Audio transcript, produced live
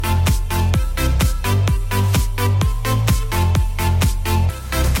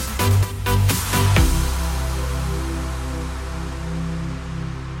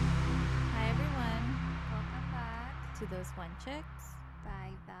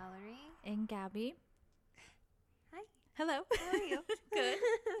and Gabby. Hi. Hello. How are you? Good.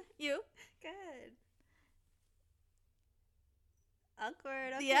 You? Good.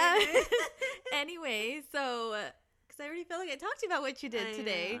 Awkward. Okay. Yeah. Anyway, so because I already feel like I talked to you about what you did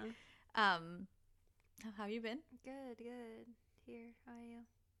today. How you been? Good. Good. Here. How are you?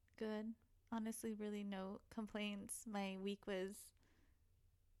 Good. Honestly, really no complaints. My week was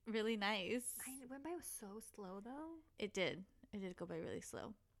really nice. I went by so slow though. It did. It did go by really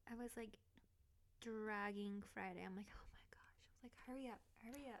slow. I was like dragging Friday. I'm like, oh my gosh. I was like, hurry up,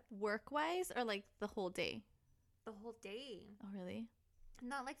 hurry up. Work-wise or like the whole day? The whole day. Oh, really?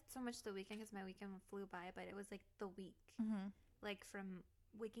 Not like so much the weekend because my weekend flew by, but it was like the week. Mm-hmm. Like from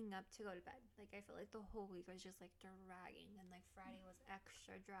waking up to go to bed. Like I felt like the whole week was just like dragging, and like Friday was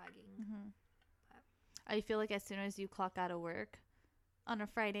extra dragging. Mm-hmm. But I feel like as soon as you clock out of work on a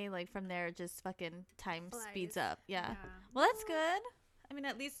Friday, like from there, just fucking time speeds up. Yeah. Well, that's good. I mean,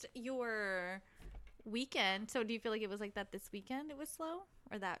 at least your weekend. So do you feel like it was like that this weekend? It was slow,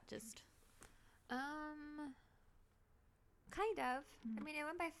 or that just? Kind of. I mean, it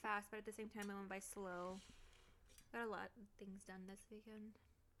went by fast, but at the same time, it went by slow. Got a lot of things done this weekend.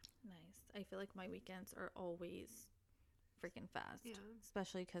 Nice. I feel like my weekends are always freaking fast. Yeah.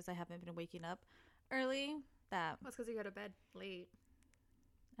 Especially because I haven't been waking up early. Well, it's because you go to bed late.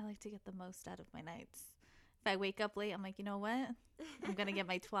 I like to get the most out of my nights. If I wake up late, I'm like, you know what? I'm gonna get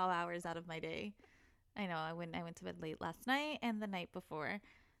my 12 hours out of my day. I know I went to bed late last night and the night before,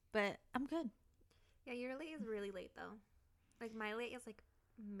 but I'm good. Yeah, your late is really late though. Like my late is like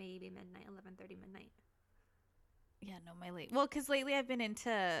maybe midnight, 11:30 midnight. Yeah, no, my late. Well, because lately I've been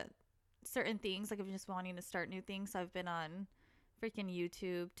into certain things. Like I've been just wanting to start new things. So I've been on freaking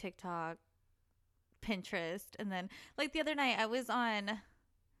YouTube, TikTok, Pinterest, and then like the other night I was on, I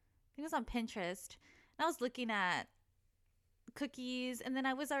think it was on Pinterest, and I was looking at cookies, and then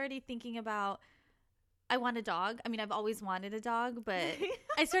I was already thinking about I want a dog. I mean, I've always wanted a dog, but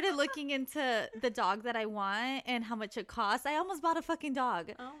I started looking into the dog that I want and how much it costs. I almost bought a fucking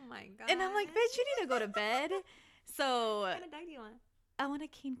dog. Oh my god. And I'm like, bitch, you need to go to bed. So What kind of dog do you want? I want a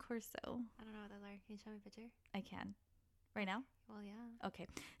Cane Corso. I don't know what those are. Can you show me a picture? I can. Right now? Well, yeah. Okay.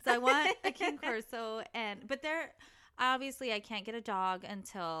 So I want a Cane Corso, but obviously I can't get a dog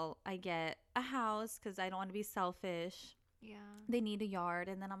until I get a house because I don't want to be selfish. Yeah. They need a yard.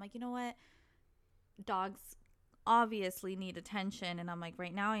 And then I'm like, you know what? Dogs obviously need attention. And I'm like,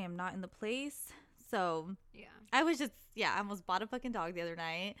 right now I am not in the place. So Yeah. I was just, I almost bought a fucking dog the other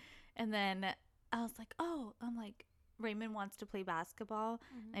night. And then I was like, Raymond wants to play basketball.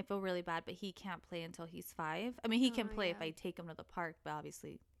 Mm-hmm. I feel really bad, but he can't play until he's 5. I mean, he can play if yeah. I take him to the park, but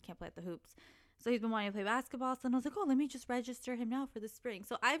obviously can't play at the hoops. So he's been wanting to play basketball. So then I was like, let me just register him now for the spring.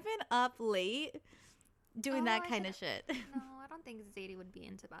 So I've been up late doing that kind of shit. No, I don't think Zadie would be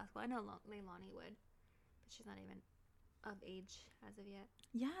into basketball. I know Leilani would, but she's not even of age as of yet.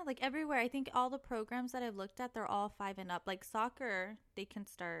 Yeah, like everywhere. I think all the programs that I've looked at, they're all 5 and up. Like soccer, they can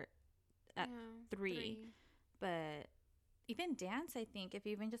start at 3. But even dance, I think, if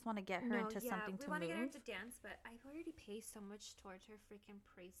you even just want to get her into something to move. We want to get her into dance, but I already pay so much towards her freaking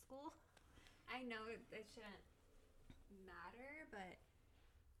preschool. I know it shouldn't matter, but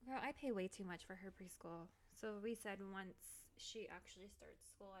girl, I pay way too much for her preschool. So we said once she actually starts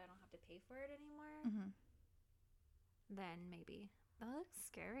school, I don't have to pay for it anymore. Mm-hmm. Then maybe. That looks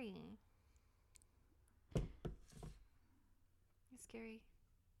scary. It's scary.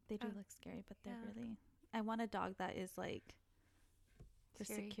 They do look scary, but they're really... I want a dog that is like for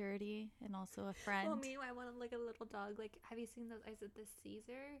scary. Security and also a friend. Well, me, I want like a little dog. Like, have you seen those? Is it the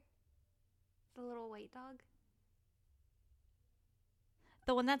Caesar? The little white dog?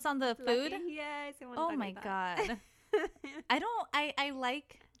 The one that's on the food? Yes. Oh my god. I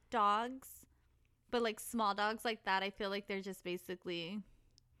like dogs, but like small dogs like that, I feel like they're just basically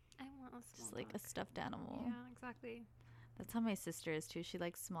I want a small just like dog. a stuffed animal. Yeah, exactly. That's how my sister is too. She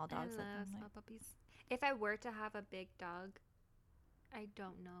likes small dogs. I love small puppies. If I were to have a big dog, I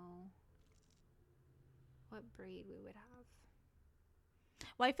don't know what breed we would have.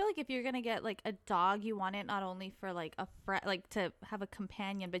 Well, I feel like if you're gonna get like a dog, you want it not only for like a like to have a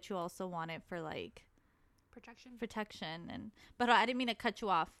companion, but you also want it for like protection. And but I didn't mean to cut you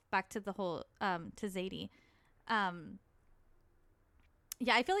off. Back to the whole to Zadie.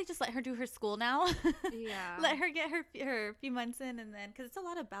 Yeah, I feel like just let her do her school now. Yeah. Let her get her few months in, and then because it's a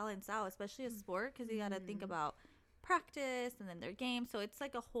lot of balance out, especially a sport, because you got to think about practice and then their game. So it's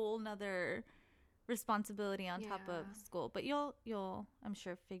like a whole nother responsibility on top of school. But you'll I'm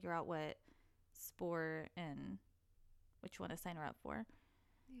sure figure out what sport and what you want to sign her up for.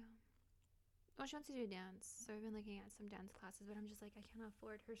 Yeah. Oh, she wants to do dance. So I've been looking at some dance classes, but I'm just like, I can't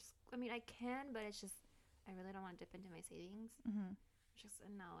afford her. I mean, I can, but it's just, I really don't want to dip into my savings. Mm-hmm. Just,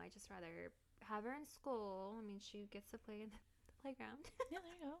 no, I just rather have her in school. I mean, she gets to play in the playground. Yeah,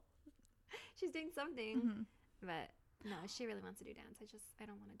 there you go. She's doing something. Mm-hmm. But no, she really wants to do dance. I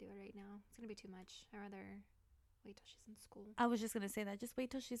don't want to do it right now. It's going to be too much. I'd rather wait till she's in school. I was just gonna say that. Just wait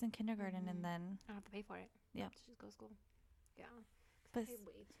till she's in kindergarten and then. I don't have to pay for it. Yeah. She just go to school. Yeah. But I paid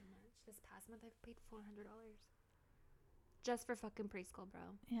way too much. This past month, I've paid $400 just for fucking preschool, bro.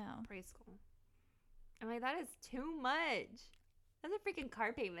 yeah. Preschool. I'm like, that is too much. That's a freaking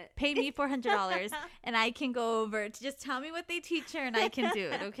car payment. Pay me $400 and I can go over to just tell me what they teach her and I can do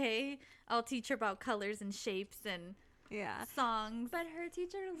it. Okay. I'll teach her about colors and shapes and Yeah. songs. But her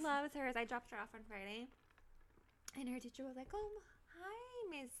teacher loves hers. I dropped her off on Friday. And her teacher was like, oh, hi,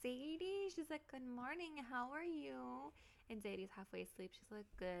 Miss Zadie. She's like, good morning. How are you? And Zadie's halfway asleep. She's like,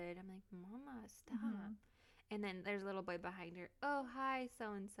 good. I'm like, Mama, stop. Mhm. And then there's a little boy behind her. Oh, hi,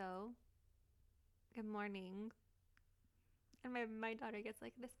 so-and-so. Good morning. And my daughter gets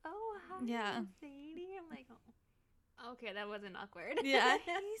like this. Oh, hi, Yeah. Miss Zadie. I'm like, oh, okay, that wasn't awkward. Yeah.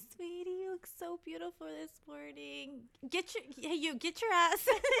 Hey, sweetie, you look so beautiful this morning. Get your ass.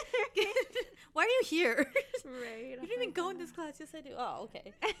 Why are you here? Right. You didn't even go in this class. Yes, I do. Oh,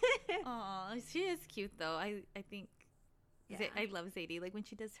 okay. Aw, she is cute though. I think. Yeah. I love Zadie. Like when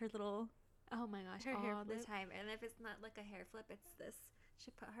she does her little. Oh my gosh, Her hair all the flip. time. And if it's not like a hair flip, it's this.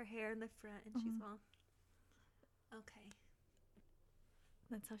 She put her hair in the front and she's Mhm. all, okay.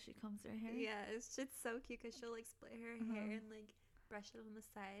 That's how she combs her hair. Yeah, it's just so cute because she'll like split her hair Mhm. and like brush it on the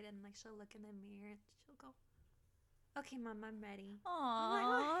side and like she'll look in the mirror and she'll go, okay, Mom, I'm ready. I'm like,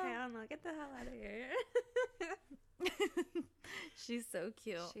 oh, Aww. hell no, get the hell out of here. She's so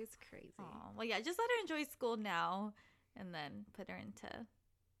cute. She's crazy. Aw. Well, yeah, just let her enjoy school now, and then put her into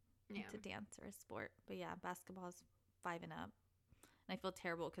Yeah. dance or a sport. But yeah, basketball's 5 and up. And I feel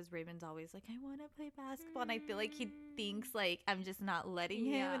terrible because Raven's always like, I want to play basketball, and I feel like he thinks like I'm just not letting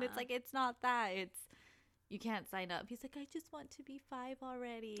him, and it's Yeah. like it's not that. It's you can't sign up. He's like, I just want to be 5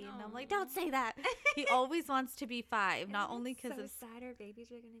 already, and I'm like, Aw. don't say that. He always wants to be 5, not Isn't only it because so of sad our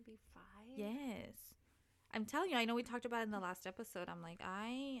babies are gonna be 5. yes. I'm telling you, I know we talked about it in the last episode. I'm like,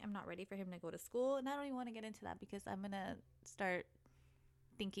 I am not ready for him to go to school. And I don't even want to get into that because I'm going to start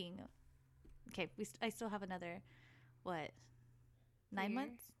thinking, okay, I still have another, what, 9 Year?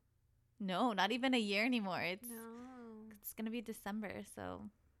 months? No, not even a year anymore. It's No. going to be December. So,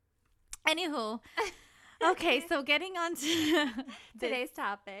 anywho, okay, so getting on to this Today's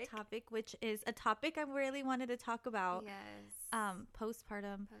topic. which is a topic I really wanted to talk about, Yes.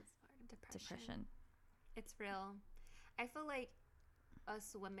 postpartum Postpartum depression. It's real. I feel like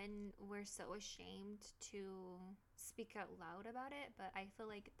us women, we're so ashamed to speak out loud about it, but I feel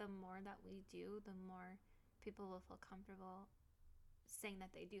like the more that we do, the more people will feel comfortable saying that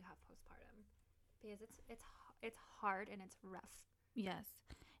they do have postpartum, because it's hard and it's rough. Yes.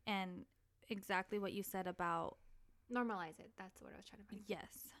 And exactly what you said about Normalize it. That's what I was trying to find.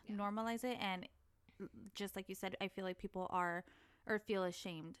 yes, Yeah. normalize it. And just like you said, I feel like people are or feel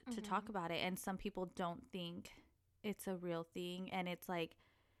ashamed to talk about it. And some people don't think it's a real thing. And it's like,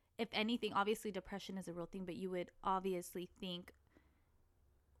 if anything, obviously depression is a real thing, but you would obviously think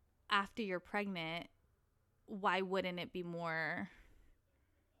after you're pregnant, why wouldn't it be more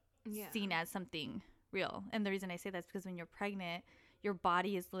seen as something real? And the reason I say that's because when you're pregnant, your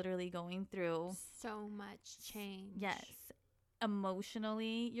body is literally going through so much change. yes,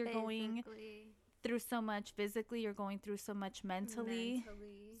 emotionally you're going Physically, through so much, physically you're going through so much, mentally.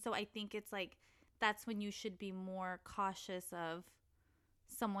 So I think it's like that's when you should be more cautious of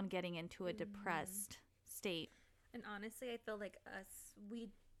someone getting into a depressed state. And honestly, I feel like we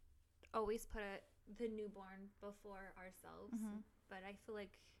always put the newborn before ourselves. But I feel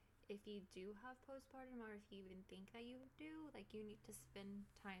like if you do have postpartum, or if you even think that you do, like you need to spend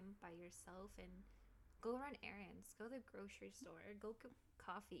time by yourself and go run errands, go to the grocery store, go get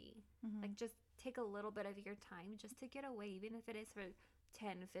coffee. Like just take a little bit of your time just to get away, even if it is for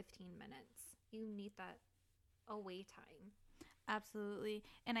 10, 15 minutes. You need that away time. Absolutely.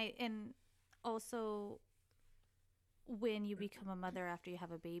 And also when you become a mother after you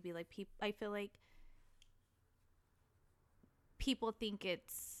have a baby, like I feel like people think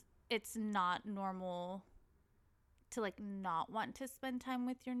it's not normal to like not want to spend time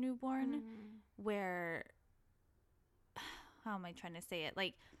with your newborn, where how am I trying to say it?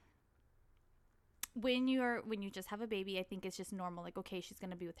 Like when you just have a baby, I think it's just normal. Like, okay, she's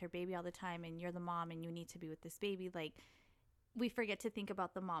going to be with her baby all the time and you're the mom and you need to be with this baby. Like we forget to think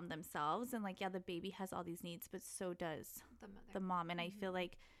about the mom themselves, and like, yeah, the baby has all these needs, but so does the mom. And I feel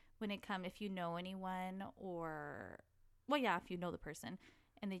like when it comes, if you know anyone, or, well, yeah, if you know the person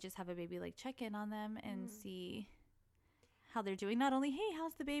and they just have a baby, like check in on them and see how they're doing. Not only, hey,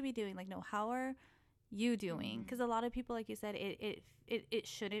 how's the baby doing? Like, no, how are you doing? Because a lot of people, like you said, it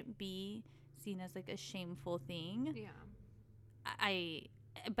shouldn't be seen as like a shameful thing. Yeah.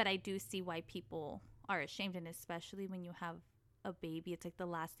 But I do see why people are ashamed, and especially when you have a baby, it's like the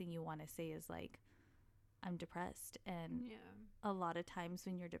last thing you want to say is like, I'm depressed. And a lot of times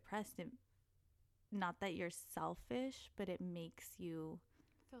when you're depressed, not that you're selfish, but it makes you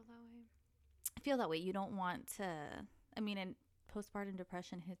feel that way. You don't want to, I mean, and postpartum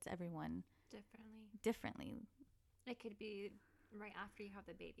depression hits everyone differently. It could be right after you have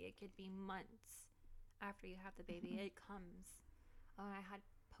the baby. It could be months after you have the baby. It comes. Oh, I had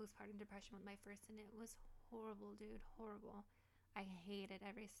postpartum depression with my first, and it was horrible, dude. Horrible. I hated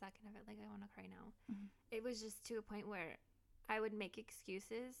every second of it. Like, I want to cry now. It was just to a point where I would make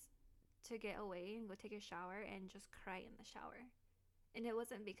excuses to get away and go take a shower and just cry in the shower. And it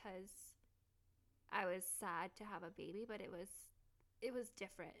wasn't because I was sad to have a baby, but it was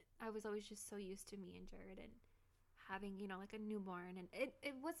different. I was always just so used to me and Jared and having, you know, like a newborn, and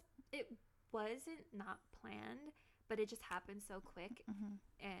it wasn't not planned, but it just happened so quick.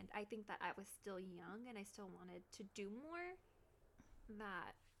 And I think that I was still young and I still wanted to do more,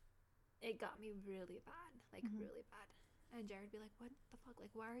 that it got me really bad, like really bad. And Jared would be like, what the fuck,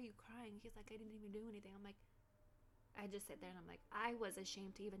 like, why are you crying? He's like, I didn't even do anything. I'm like, I just sit there and I'm like, I was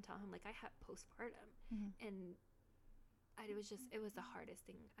ashamed to even tell him, like, I had postpartum. And it was the hardest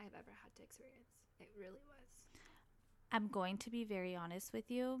thing I've ever had to experience. It really was. I'm going to be very honest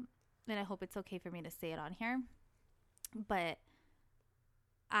with you, and I hope it's okay for me to say it on here, but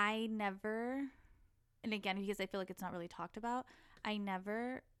I never, and again, because I feel like it's not really talked about, I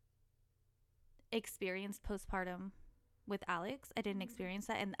never experienced postpartum with Alex. I didn't experience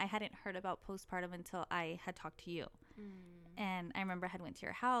that, and I hadn't heard about postpartum until I had talked to you. And I remember I had went to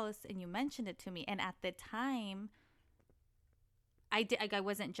your house and you mentioned it to me, and at the time I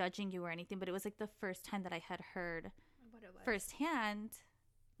wasn't judging you or anything, but it was like the first time that I had heard firsthand,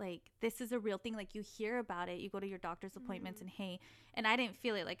 like, this is a real thing. Like, you hear about it, you go to your doctor's appointments, and hey, and I didn't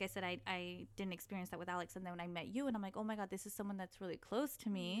feel it. Like I said, I didn't experience that with Alex. And then when I met you, and I'm like, oh my God, this is someone that's really close to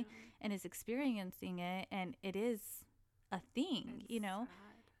me and is experiencing it, and it is a thing, it's, you know. Sad.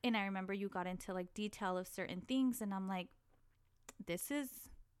 And I remember you got into like detail of certain things, and I'm like, this is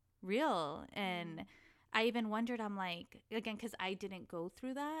real. And I even wondered, I'm like, again, because I didn't go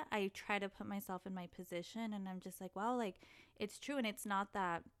through that, I try to put myself in my position, and I'm just like, wow, like, it's true. And it's not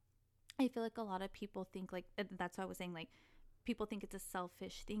that, I feel like a lot of people think, like, that's what I was saying, like, people think it's a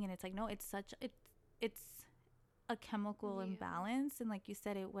selfish thing, and it's like, no, it's a chemical imbalance. And like you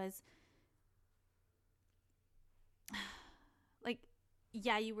said, it was like,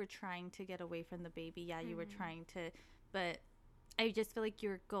 yeah, you were trying to get away from the baby, yeah, you were trying to, but I just feel like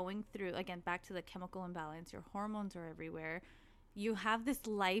you're going through, again, back to the chemical imbalance, your hormones are everywhere. You have this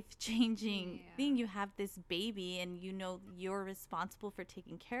life-changing thing. You have this baby, and you know you're responsible for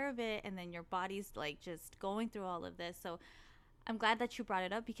taking care of it, and then your body's like just going through all of this. So I'm glad that you brought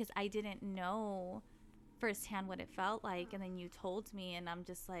it up, because I didn't know firsthand what it felt like, and then you told me, and I'm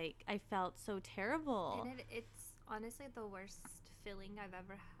just like, I felt so terrible. And it's honestly the worst feeling I've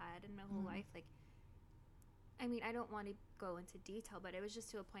ever had in my whole life. Like, I mean, I don't want to go into detail, but it was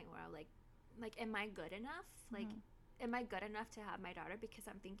just to a point where I like, am I good enough? Like, am I good enough to have my daughter? Because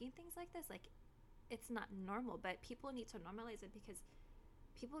I'm thinking things like this. Like, it's not normal, but people need to normalize it, because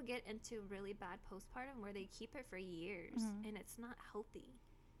people get into really bad postpartum where they keep it for years, and it's not healthy.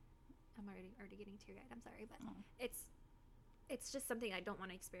 I'm already getting teary-eyed. I'm sorry, but it's just something I don't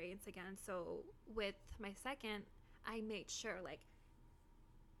want to experience again. So with my second, I made sure, like,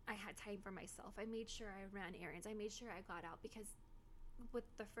 I had time for myself. I made sure I ran errands. I made sure I got out, because with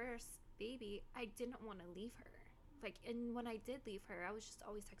the first baby, I didn't want to leave her. Like, and when I did leave her, I was just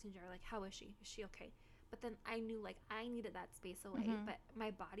always texting Jared, like, how is she? Is she okay? But then I knew, like, I needed that space away, but my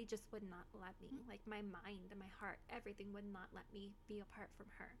body just would not let me. Like, my mind and my heart, everything would not let me be apart from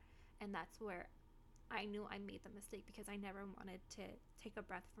her. And that's where I knew I made the mistake, because I never wanted to take a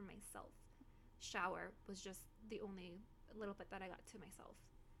breath for myself. Shower was just the only little bit that I got to myself.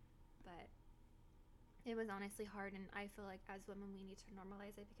 But it was honestly hard, and I feel like as women we need to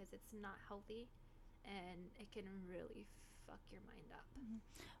normalize it, because it's not healthy, and it can really fuck your mind up.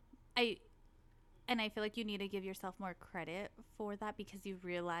 I feel like you need to give yourself more credit for that, because you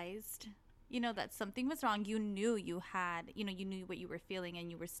realized, you know, that something was wrong. You knew you had, you know, you knew what you were feeling, and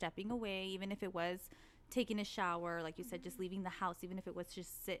you were stepping away, even if it was taking a shower, like you said, just leaving the house, even if it was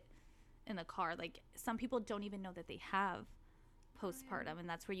just sit in the car. Like, some people don't even know that they have postpartum, and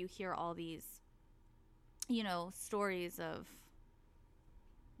that's where you hear all these, you know, stories of,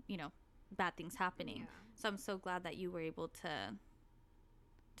 you know, bad things happening. Yeah. So I'm so glad that you were able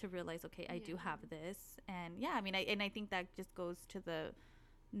to realize, okay, I do have this. And yeah, I mean, I think that just goes to the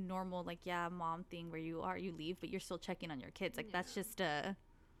normal, like, yeah, mom thing where you leave, but you're still checking on your kids. Like, that's just a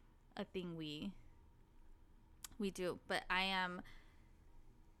thing we do. But I am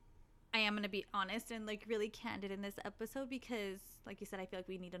going to be honest and like really candid in this episode, because like you said, I feel like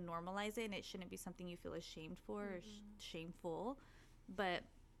we need to normalize it, and it shouldn't be something you feel ashamed for or shameful. But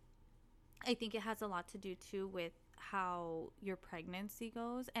I think it has a lot to do too with how your pregnancy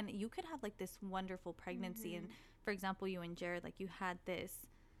goes. And you could have like this wonderful pregnancy, and for example, you and Jared, like, you had this,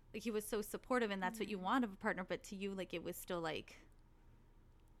 like, he was so supportive, and that's what you want of a partner, but to you, like, it was still like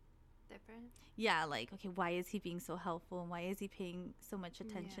different. Yeah, like, okay, why is he being so helpful, and why is he paying so much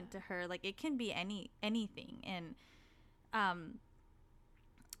attention to her? Like, it can be anything. And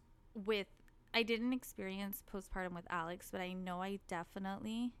with I didn't experience postpartum with Alex, but I know I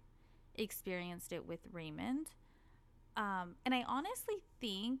definitely experienced it with Raymond. And I honestly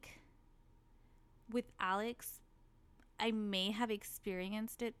think with Alex, I may have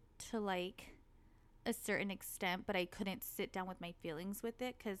experienced it to like a certain extent, but I couldn't sit down with my feelings with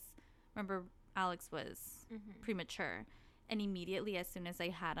it, because remember, Alex was premature, and immediately as soon as I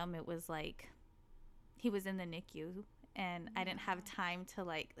had him, it was like he was in the NICU, and I didn't have time to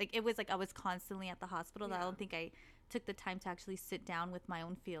like it was like I was constantly at the hospital. I don't think I took the time to actually sit down with my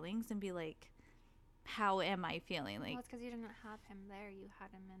own feelings and be like, how am I feeling? Like, well, it's because you didn't have him there. You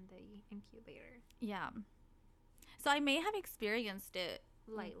had him in the incubator. Yeah. So I may have experienced it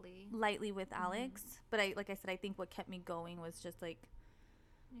lightly with Alex, but like I said, I think what kept me going was just like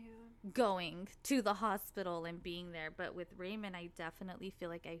going to the hospital and being there. But with Raymond, I definitely feel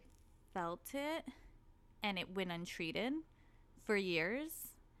like I felt it, and it went untreated for years.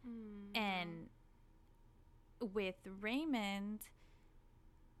 And with Raymond,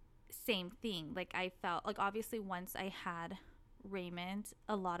 same thing. Like, I felt like, obviously, once I had Raymond,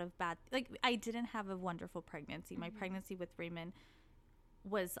 a lot of bad, like, I didn't have a wonderful pregnancy. My pregnancy with Raymond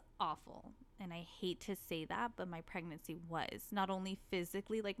was awful, and I hate to say that, but my pregnancy was not only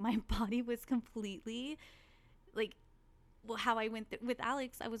physically, like, my body was completely like, well, how I went with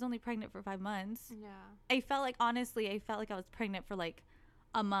Alex, I was only pregnant for 5 months. I felt like, honestly, I felt like I was pregnant for like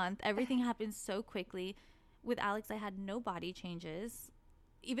a month. Everything happened so quickly. With Alex, I had no body changes.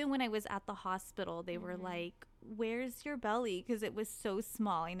 Even when I was at the hospital, they were like, where's your belly? Because it was so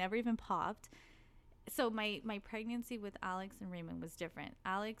small. I never even popped. So my pregnancy with Alex and Raymond was different.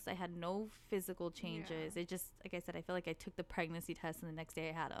 Alex, I had no physical changes. It just, like I said, I feel like I took the pregnancy test and the next day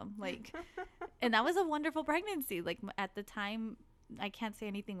I had him. Like, and that was a wonderful pregnancy. Like, at the time, I can't say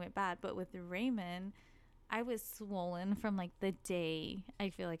anything went bad. But with Raymond, I was swollen from like the day I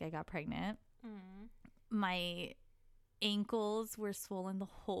feel like I got pregnant. My ankles were swollen the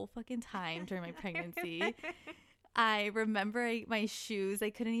whole fucking time during my pregnancy. I remember my shoes, I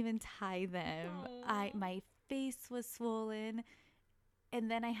couldn't even tie them. My face was swollen.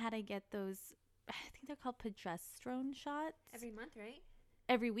 And then I had to get those, I think they're called progesterone shots. Every month, right?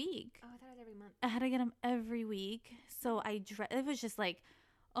 Every week. Oh, I thought it was every month. I had to get them every week. So it was just like,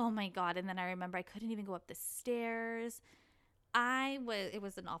 oh my God. And then I remember I couldn't even go up the stairs. It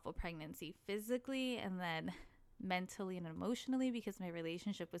was an awful pregnancy physically, and then mentally and emotionally, because my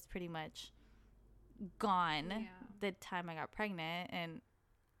relationship was pretty much gone the time I got pregnant. And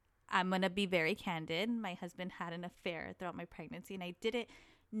I'm going to be very candid. My husband had an affair throughout my pregnancy, and I didn't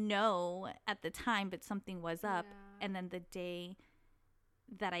know at the time, but something was up. And then the day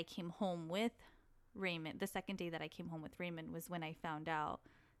that I came home with Raymond, the second day that I came home with Raymond, was when I found out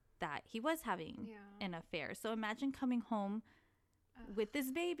that he was having an affair. So imagine coming home with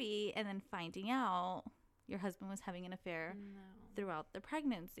this baby and then finding out your husband was having an affair throughout the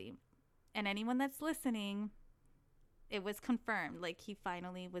pregnancy. And anyone that's listening, it was confirmed. Like, he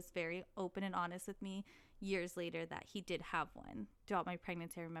finally was very open and honest with me years later that he did have one. Throughout my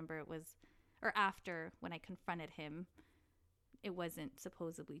pregnancy, I remember it was, or after, when I confronted him, it wasn't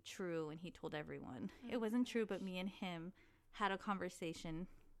supposedly true, and he told everyone it wasn't true, but me and him had a conversation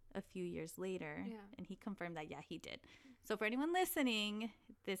a few years later, and he confirmed that, he did. So for anyone listening,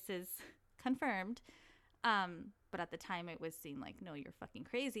 this is confirmed. But at the time, it was seen like, no, you're fucking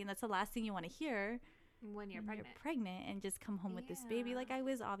crazy, and that's the last thing you want to hear when you're pregnant and just come home with this baby. Like, I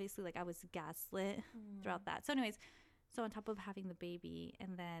was obviously, like, I was gaslit throughout that. So anyways, so on top of having the baby,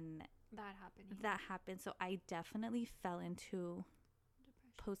 and then that happened. So I definitely fell into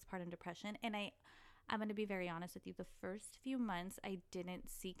postpartum depression. And I'm going to be very honest with you. The first few months, I didn't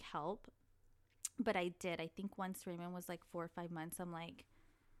seek help. But I did. I think once Raymond was like 4 or 5 months, I'm like,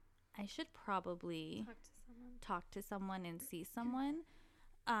 I should probably talk to someone and see someone.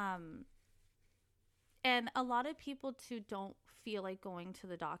 Um, and a lot of people too don't feel like going to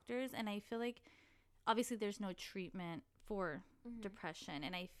the doctors. And I feel like obviously there's no treatment for depression.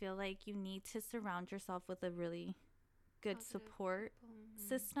 And I feel like you need to surround yourself with a really good Positive support people.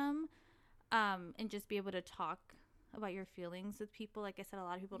 system, and just be able to talk about your feelings with people. Like I said, a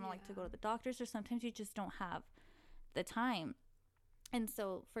lot of people don't like to go to the doctors, or sometimes you just don't have the time. And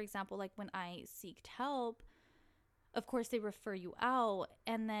so, for example, like when I seeked help, of course they refer you out.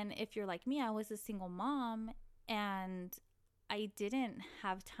 And then if you're like me, I was a single mom and I didn't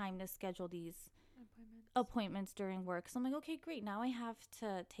have time to schedule these appointments during work. So I'm like, okay, great. Now I have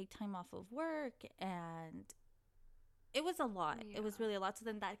to take time off of work, and it was a lot. Yeah. It was really a lot. So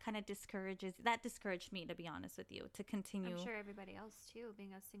then that kind of discouraged me, to be honest with you, to continue. I'm sure everybody else too,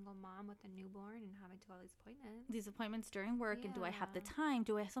 being a single mom with a newborn and having to all these These appointments during work, and do I have the time?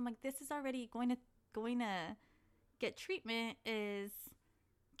 So I'm like, this is already going to get treatment is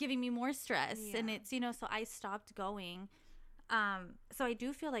giving me more stress, and it's so I stopped going. So I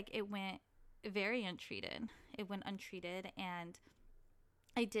do feel like it went very untreated. It went untreated, and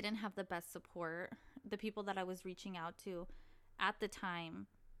I didn't have the best support. The people that I was reaching out to at the time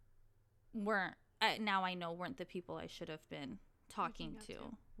weren't, now I know, weren't the people I should have been talking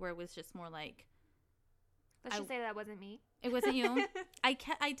to, where it was just more like, let's just say that wasn't me. It wasn't you. I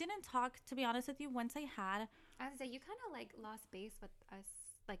didn't talk, to be honest with you. Once I had, I was say you kind of like lost base with us,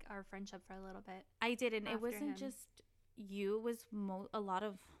 like our friendship for a little bit. I didn't. It wasn't just you. It was a lot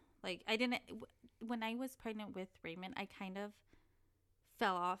of, like, I didn't, when I was pregnant with Raymond, I kind of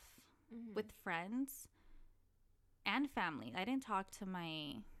fell off with friends and family. I didn't talk to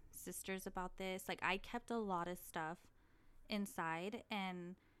my sisters about this. Like, I kept a lot of stuff inside,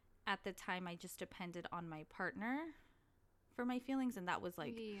 and at the time I just depended on my partner for my feelings, and that was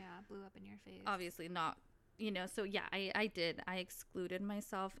like, blew up in your face. Obviously not, so yeah, I did. I excluded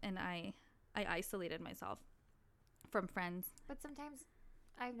myself, and I isolated myself from friends. But sometimes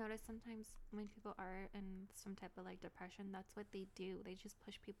I've noticed when people are in some type of like depression, that's what they do. They just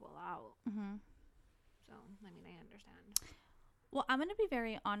push people out. So, I mean, I understand. Well, I'm going to be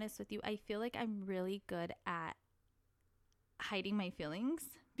very honest with you. I feel like I'm really good at hiding my feelings,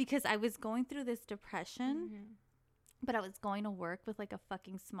 because I was going through this depression, but I was going to work with like a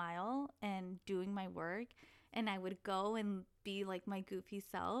fucking smile and doing my work. And I would go and be like my goofy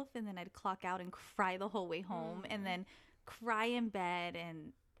self, and then I'd clock out and cry the whole way home, and then cry in bed.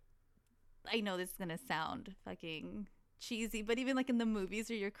 And I know this is going to sound fucking cheesy, but even like in the movies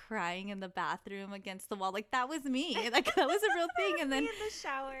where you're crying in the bathroom against the wall, like that was me. Like that was a real thing. And then in the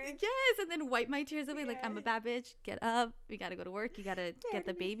shower, yes, and then wipe my tears away. Like, I'm a bad bitch. Get up. We gotta go to work. You gotta get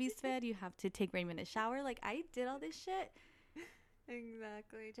the babies fed. You have to take Raymond in a shower. Like, I did all this shit.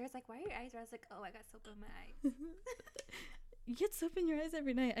 Exactly. Jared's like, why are your eyes red? I was like, oh, I got soap in my eyes. You get soap in your eyes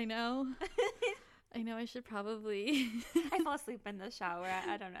every night. I know. I know. I should probably. I fall asleep in the shower.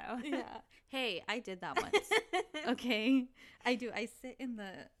 I don't know. Yeah. Hey, I did that once. Okay. I do. I sit in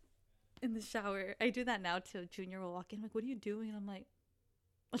the shower. I do that now too. Junior will walk in, like, what are you doing? And I'm like,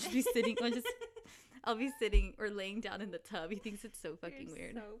 I'll just be sitting. I'll be sitting or laying down in the tub. He thinks it's so fucking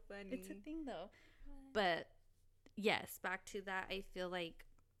weird. So funny. It's a thing though. But yes, back to that. I feel like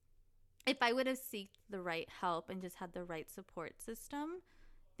if I would have sought the right help and just had the right support system,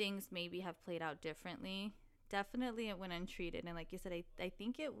 things maybe have played out differently. Definitely it went untreated. And like you said, I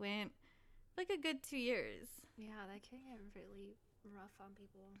think it went like a good 2 years. Yeah, that can get really rough on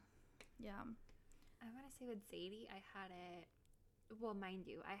people. Yeah. I want to say with Zadie, I had it. Well, mind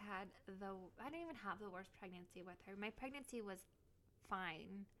you, I didn't even have the worst pregnancy with her. My pregnancy was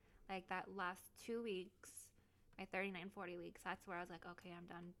fine. Like that last 2 weeks, my 39, 40 weeks, that's where I was like, okay, I'm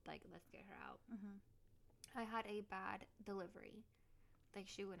done. Like, let's get her out. I had a bad delivery. Like,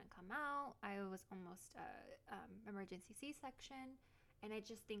 she wouldn't come out. I was almost emergency C-section. And I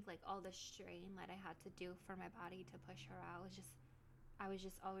just think, like, all the strain that I had to do for my body to push her out was just, I was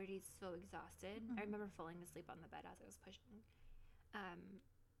just already so exhausted. I remember falling asleep on the bed as I was pushing.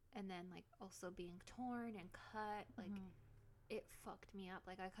 And then, like, also being torn and cut. Like, it fucked me up.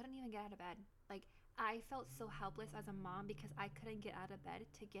 Like, I couldn't even get out of bed. Like, I felt so helpless as a mom because I couldn't get out of bed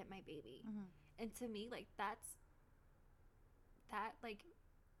to get my baby. And to me, like, that, like,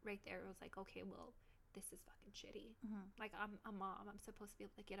 right there was like, okay, well, this is fucking shitty. Like, I'm a mom. I'm supposed to be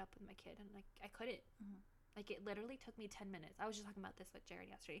able to get up with my kid. And, like, I couldn't. Like, it literally took me 10 minutes. I was just talking about this with Jared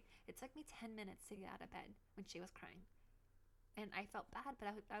yesterday. It took me 10 minutes to get out of bed when she was crying. And I felt bad, but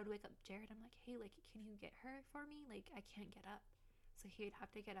I would wake up Jared. I'm like, hey, like, can you get her for me? Like, I can't get up. So he would have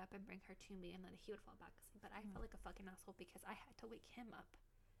to get up and bring her to me, and then he would fall back asleep. But I felt like a fucking asshole because I had to wake him up.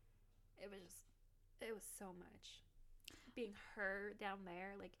 It was so much. Being her down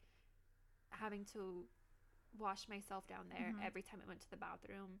there, like having to wash myself down there every time I went to the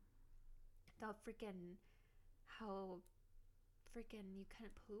bathroom. How freaking you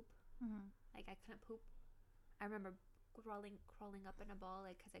couldn't poop. Like I couldn't poop. I remember crawling up in a ball,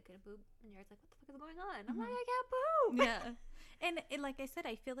 like, because I couldn't poop, and you're like, what the fuck is going on? I'm like, I can't poop. Yeah. And like I said,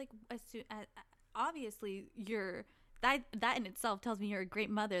 I feel like as soon as obviously you're that in itself tells me you're a great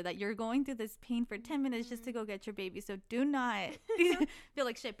mother, that you're going through this pain for 10 minutes just to go get your baby. So do not feel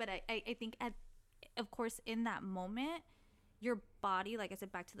like shit. But I think of course in that moment, your body, like I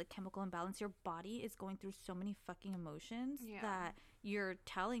said, back to the chemical imbalance, your body is going through so many fucking emotions that you're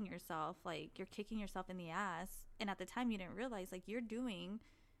telling yourself, like, you're kicking yourself in the ass. And at the time you didn't realize, like, you're doing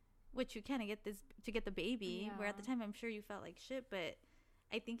what you can to get the baby, where at the time I'm sure you felt like shit. But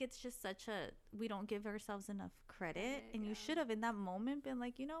I think it's just we don't give ourselves enough credit. And you should have in that moment been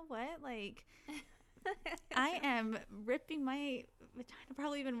like, you know what, like I am ripping my vagina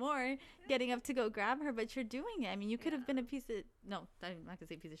probably even more getting up to go grab her, but you're doing it. I mean, you could have been I'm not gonna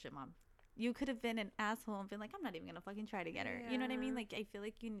say piece of shit mom. You could have been an asshole and been like, I'm not even gonna fucking try to get her. You know what I mean? Like, I feel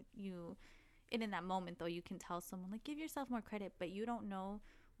like you and in that moment though, you can tell someone, like, give yourself more credit, but you don't know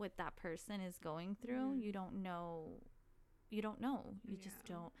what that person is going through. You don't know. You just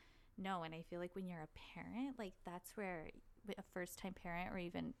don't know. And I feel like when you're a parent, like, that's where a first-time parent or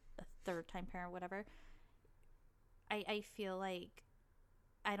even a third-time parent, whatever, I feel like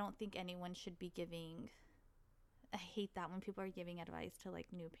I don't think anyone should be giving. I hate that when people are giving advice to, like,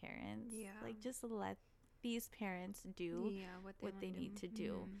 new parents. Like, just let these parents do what they need to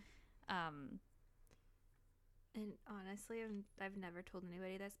do. And honestly, I've never told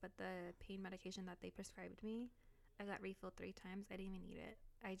anybody this, but the pain medication that they prescribed me, I got refilled 3 times. I didn't even need it.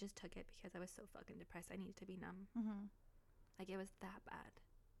 I just took it because I was so fucking depressed. I needed to be numb. Like, it was that bad.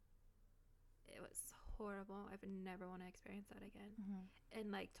 It was horrible. I would never want to experience that again.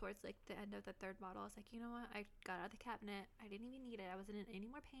 And, like, towards, like, the end of the 3rd bottle, I was like, you know what? I got out of the cabinet. I didn't even need it. I wasn't in any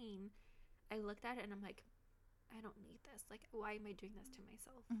more pain. I looked at it and I'm like, I don't need this. Like, why am I doing this to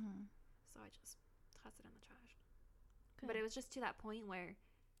myself? So I just tossed it in the trash. Good. But it was just to that point where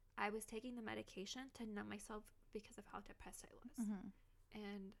I was taking the medication to numb myself because of how depressed I was.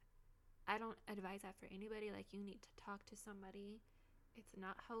 And I don't advise that for anybody. Like, you need to talk to somebody. It's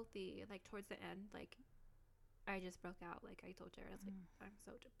not healthy. Like, towards the end, like, I just broke out. Like I told Jared, I was like, I'm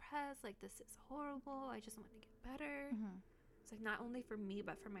so depressed. Like, this is horrible. I just want to get better. It's like, not only for me,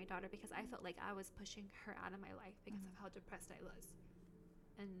 but for my daughter, because I felt like I was pushing her out of my life because of how depressed I was.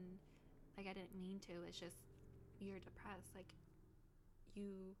 And, like, I didn't mean to. It's just, you're depressed. Like,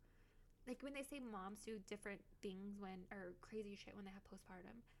 like, when they say moms do different things or crazy shit when they have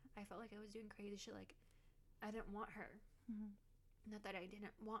postpartum, I felt like I was doing crazy shit. Like, I didn't want her. Not that I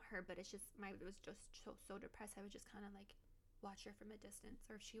didn't want her, but it's just, I was just so depressed. I would just kind of, like, watch her from a distance.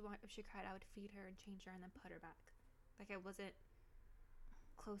 Or if she cried, I would feed her and change her and then put her back. Like, I wasn't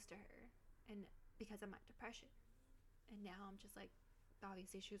close to her. And because of my depression. And now I'm just like,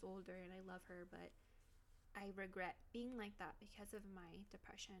 obviously she's older and I love her, but I regret being like that because of my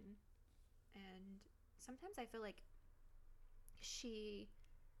depression. And sometimes I feel like she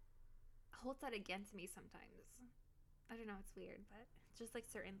holds that against me sometimes. I don't know, it's weird, but just like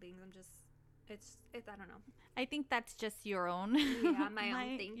certain things, it's I don't know. I think that's just your own. Yeah, my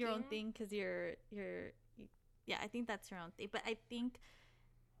own thinking. Your own thing, because yeah, I think that's your own thing. But I think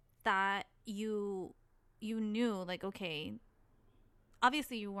that you knew, like, okay,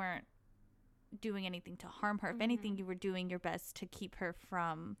 obviously you weren't doing anything to harm her. If anything, you were doing your best to keep her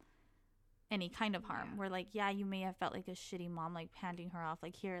from any kind of harm. Where, like, yeah, you may have felt like a shitty mom, like handing her off,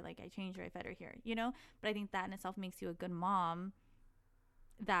 like, here, like, I changed her, I fed her here, you know. But I think that in itself makes you a good mom,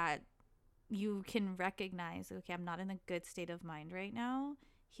 that you can recognize, okay, I'm not in a good state of mind right now.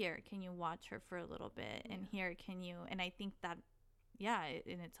 Here, can you watch her for a little bit? And here, can you? And I think that, yeah, it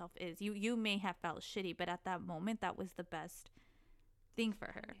in itself is, you may have felt shitty, but at that moment, that was the best thing for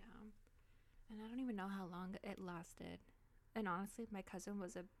her. And I don't even know how long it lasted. And honestly, my cousin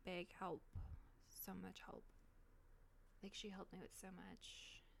was a big help. So much help. Like, she helped me with so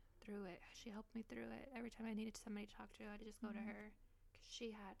much through it. She helped me through it. Every time I needed somebody to talk to, I'd just go to her. Because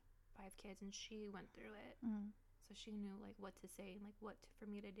she had 5 kids and she went through it. So she knew, like, what to say and, like, for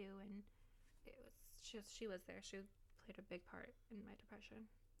me to do. And it was she was there. She played a big part in my depression.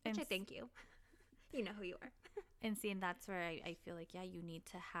 Which I thank you. You know who you are. And see, and that's where I feel like, yeah, you need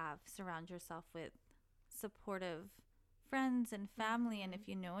to surround yourself with supportive friends and family. And if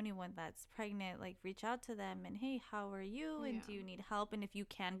you know anyone that's pregnant, like reach out to them and, hey, how are you? And do you need help? And if you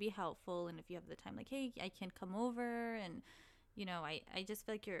can be helpful and if you have the time, like, hey, I can come over. And, you know, I just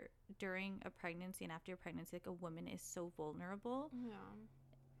feel like you're during a pregnancy and after a pregnancy, like a woman is so vulnerable. Yeah.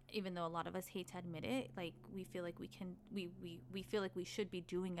 Even though a lot of us hate to admit it, like we feel like we feel like we should be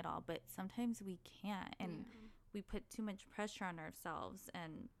doing it all, but sometimes we can't. And we put too much pressure on ourselves.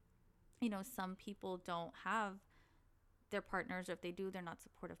 And, you know, some people don't have their partners, or if they do, they're not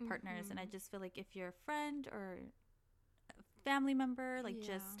supportive partners. And I just feel like if you're a friend or a family member, like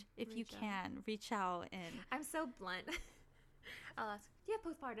just if you can reach out. And I'm so blunt. I'll ask, do you have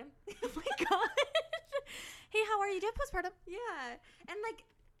postpartum? Oh my god. Hey, how are you? Do you have postpartum? Yeah. And like,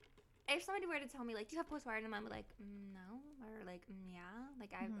 if somebody were to tell me like, do you have postpartum, I'm like, no, or like, yeah,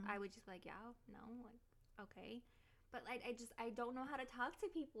 like I would just be like, yeah, no, like, okay. But I don't know how to talk to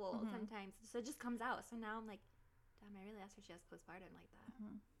people sometimes, so it just comes out. So now I'm like, damn, I really asked her if she has postpartum like that.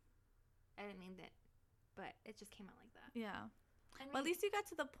 I didn't mean that, but it just came out like that. Yeah. I mean, well, at least you got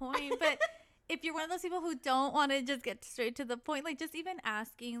to the point. But if you're one of those people who don't want to just get straight to the point, like just even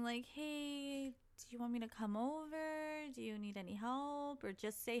asking, like, hey, do you want me to come over? Do you need any help? Or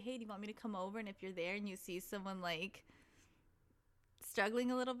just say, hey, do you want me to come over? And if you're there and you see someone like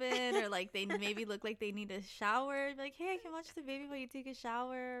struggling a little bit, or like they maybe look like they need a shower, be like, hey, I can watch the baby while you take a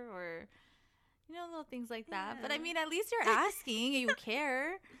shower, or you know, little things like that. But I mean, at least you're asking and you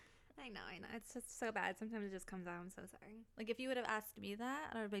care. I know. It's just so bad. Sometimes it just comes out. I'm so sorry. Like if you would have asked me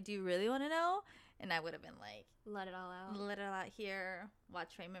that, I would have been like, do you really want to know? And I would have been like, let it all out. Let it all out here.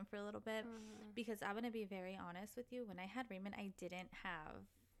 Watch Raymond for a little bit. Because I'm going to be very honest with you. When I had Raymond, I didn't have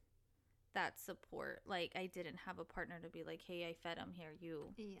that support. Like I didn't have a partner to be like, hey, I fed him, here, you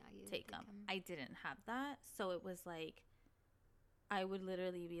take him. I didn't have that. So it was like, I would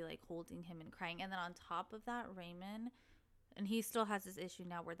literally be like holding him and crying. And then on top of that, Raymond, and he still has this issue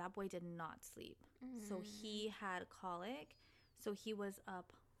now where that boy did not sleep. So he had colic. So he was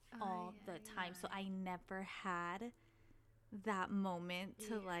up all the time. So I never had that moment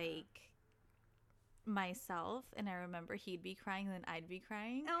to like myself. And I remember he'd be crying and then I'd be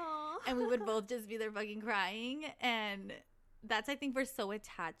crying. Aww. And we would both just be there fucking crying. And that's, I think we're so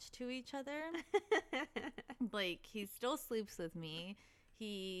attached to each other. Like he still sleeps with me.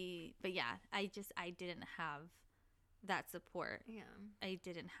 But yeah, I didn't have that support. Yeah. I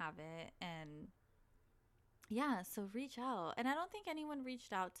didn't have it. And yeah, so reach out. And I don't think anyone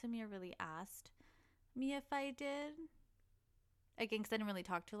reached out to me or really asked me if I did. Again, because I didn't really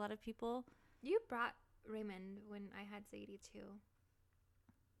talk to a lot of people. You brought Raymond when I had Zadie too.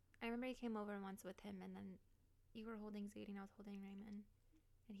 I remember you came over once with him, and then you were holding Zadie and I was holding Raymond,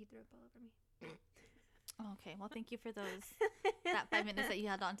 and he threw up all over me. Okay, well, thank you for that 5 minutes that you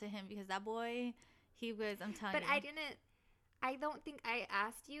had on to him, because that boy, he was, I'm telling you. But I don't think I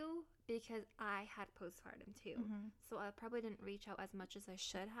asked you because I had postpartum too. So I probably didn't reach out as much as I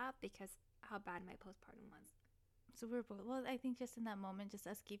should have because how bad my postpartum was. So we're both, well, I think just in that moment, just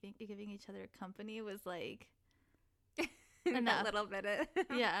us giving each other company was like enough. That little bit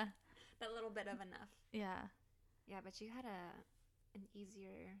of yeah. That little bit of enough. Yeah. Yeah, but you had an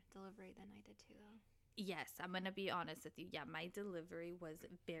easier delivery than I did too, though. Yes, I'm gonna be honest with you. Yeah, my delivery was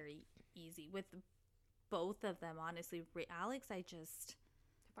very easy with both of them. Honestly, Alex, I just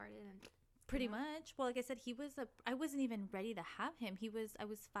farted and pretty much. Well, like I said, I wasn't even ready to have him. I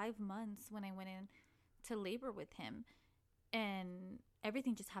was 5 months when I went in to labor with him, and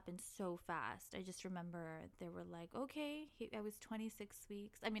everything just happened so fast. I just remember they were like, okay, I was 26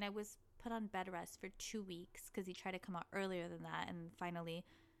 weeks. I mean, I was put on bed rest for 2 weeks because he tried to come out earlier than that, and finally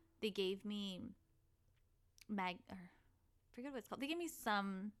they gave me I forget what it's called. They gave me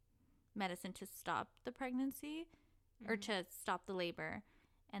some medicine to stop the pregnancy or to stop the labor.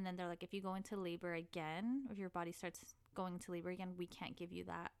 And then they're like, if you go into labor again, if your body starts going into labor again, we can't give you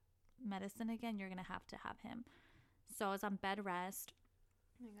that medicine again. You're going to have him. So I was on bed rest.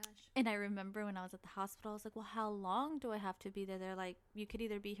 Oh my gosh. And I remember when I was at the hospital, I was like, well, how long do I have to be there? They're like, you could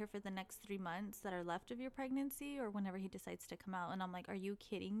either be here for the next 3 months that are left of your pregnancy or whenever he decides to come out. And I'm like, are you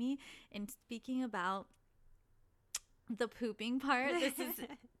kidding me? And speaking about the pooping part, this is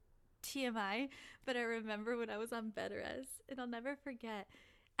TMI, but I remember when I was on bed rest, and I'll never forget,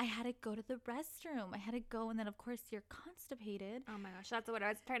 I had to go to the restroom. I had to go, and then of course you're constipated. Oh my gosh, that's what I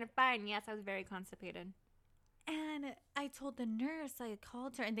was trying to find. Yes, I was very constipated. And I told the nurse, I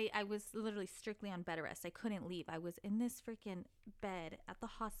called her, and I was literally strictly on bed rest. I couldn't leave. I was in this freaking bed at the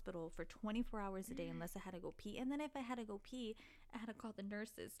hospital for 24 hours a day unless I had to go pee. And then if I had to go pee, I had to call the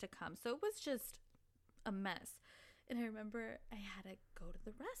nurses to come. So it was just a mess. And I remember I had to go to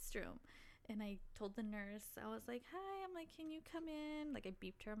the restroom. And I told the nurse, I was like, hi, I'm like, can you come in? Like, I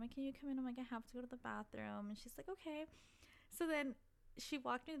beeped her. I'm like, can you come in? I'm like, I have to go to the bathroom. And she's like, okay. So then she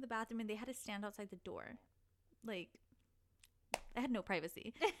walked me to the bathroom and they had to stand outside the door. Like, I had no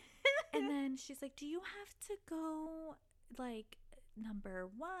privacy. And then she's like, do you have to go, like, number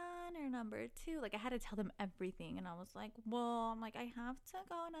 1 or number 2? Like, I had to tell them everything. And I was like, well, I'm like, I have to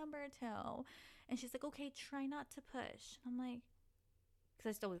go number 2. And she's like, okay, try not to push. And I'm like,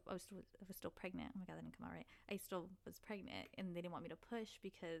 because I was still pregnant. Oh my God, that didn't come out right. I still was pregnant, and they didn't want me to push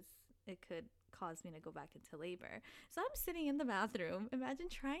because it could cause me to go back into labor. So I'm sitting in the bathroom. Imagine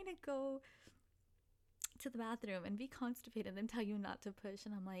trying to go to the bathroom and be constipated and tell you not to push.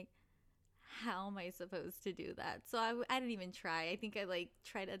 And I'm like, how am I supposed to do that? So I didn't even try. I think I like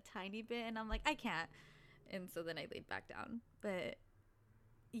tried a tiny bit, and I'm like, I can't. And so then I laid back down. But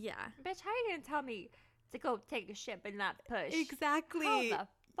yeah. Bitch, how are you gonna tell me to go take a shit but not push? Exactly. How the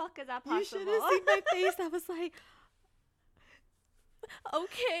fuck is that possible? You should have seen my face. I was like,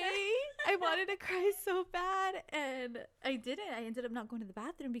 okay. I wanted to cry so bad, and I didn't. I ended up not going to the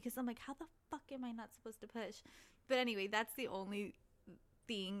bathroom because I'm like, how the fuck am I not supposed to push? But anyway, that's the only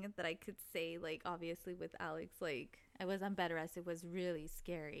thing that I could say. Like, obviously with Alex, like, I was on bed rest. It was really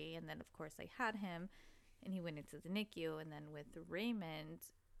scary. And then of course I had him and he went into the NICU. And then with Raymond,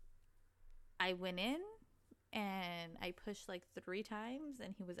 I went in and I pushed like 3 times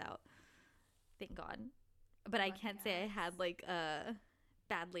and he was out. Thank God. But I can't say I had like a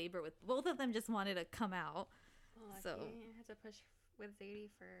bad labor with both of them. Just wanted to come out. Well, so I had to push with Zadie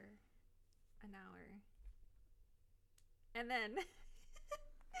for an hour, and then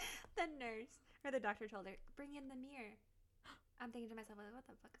the nurse or the doctor told her, "Bring in the mirror." I'm thinking to myself, like, what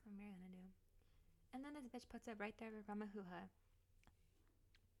the fuck is the mirror gonna do? And then this bitch puts it right there with Ramahuha.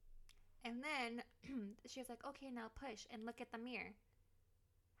 And then she was like, "Okay, now push and look at the mirror."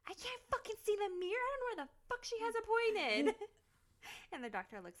 I can't fucking see the mirror. I don't know where the fuck she has it pointed. And the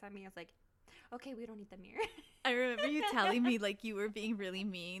doctor looks at me and was like, okay, we don't need the mirror. I remember you telling me like you were being really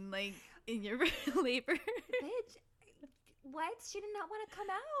mean, like in your labor. Bitch, what? She did not want to come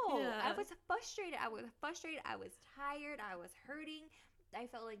out. Yeah. I was frustrated. I was tired. I was hurting. I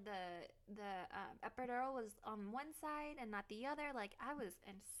felt like the epidural was on one side and not the other. Like, I was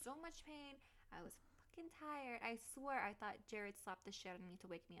in so much pain. I was fucking tired. I swear I thought Jared slapped the shit out of me to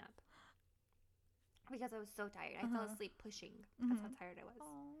wake me up. Because I was so tired. I fell asleep pushing. That's how tired I was.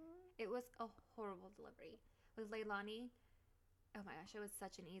 Aww. It was a horrible delivery. With Leilani, oh my gosh, it was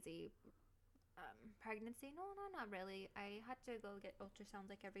such an easy pregnancy. No, not really. I had to go get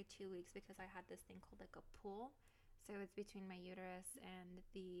ultrasounds like every 2 weeks because I had this thing called like a pool. So it's between my uterus and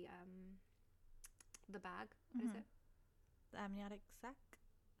the bag. What is it? The amniotic sac?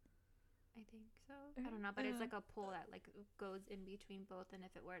 I think so. I don't know, but it's like a pool that like goes in between both, and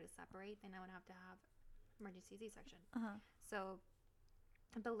if it were to separate, then I would have to have emergency C-section. So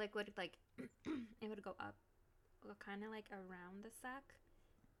the liquid, like, it would go up, kind of like around the sac,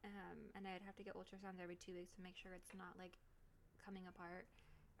 and I'd have to get ultrasounds every 2 weeks to make sure it's not like coming apart,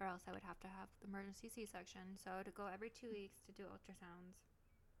 or else I would have to have the emergency C-section. So to go every 2 weeks to do ultrasounds,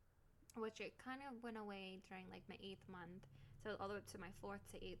 which it kind of went away during like my 8th month. So all the way up to my 4th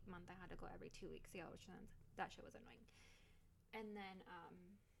to 8th month, I had to go every 2 weeks to get ultrasounds. That shit was annoying. And then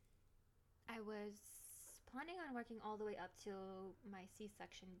I was planning on working all the way up till my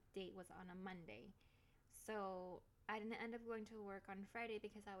C-section date was on a Monday. So I didn't end up going to work on Friday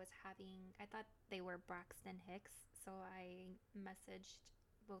because I thought they were Braxton Hicks. So I messaged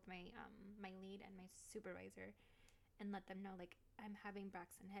both my my lead and my supervisor and let them know, like, I'm having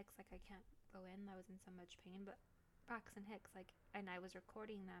Braxton Hicks. Like, I can't go in. I was in so much pain. But Braxton Hicks, like, and I was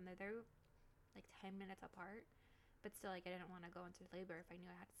recording them. They're like 10 minutes apart. But still, like, I didn't want to go into labor if I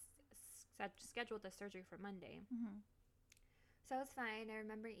knew I had scheduled the surgery for Monday. So it was fine. I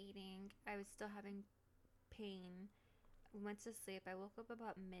remember eating. I was still having pain. Went to sleep. I woke up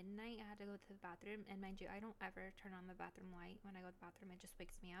about midnight. I had to go to the bathroom. And mind you, I don't ever turn on the bathroom light. When I go to the bathroom, it just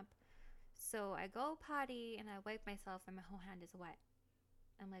wakes me up. So I go potty and I wipe myself and my whole hand is wet.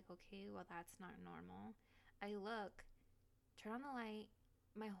 I'm like, okay, well, that's not normal. I look, turn on the light.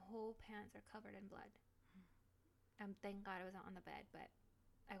 My whole pants are covered in blood. Thank God I wasn't on the bed, but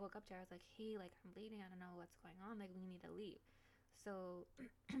I woke up to her. I was like, hey, like, I'm bleeding. I don't know what's going on. Like, we need to leave. So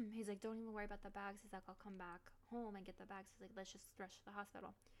he's like, don't even worry about the bags. He's like, I'll come back home and get the bags. He's like, let's just rush to the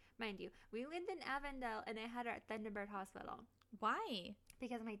hospital. Mind you, we lived in Avondale and I had her at Thunderbird Hospital. Why?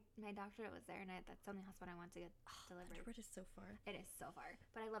 Because my doctor was there, and that's the only hospital I want to get delivered. Thunderbird is so far. It is so far,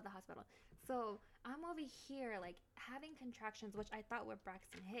 but I love the hospital. So I'm over here, like, having contractions, which I thought were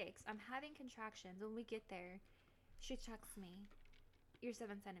Braxton Hicks. I'm having contractions. When we get there, she checks me. You're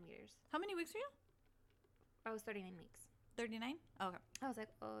 7 centimeters. How many weeks were you? I was 39 weeks. 39? Oh, okay. I was like,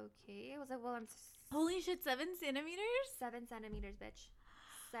 okay. I was like, well, I'm Holy shit, 7 centimeters? 7 centimeters, bitch.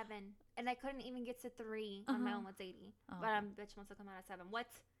 7. And I couldn't even get to 3 when my own was 80. Oh, But okay. bitch wants to come out at 7. What?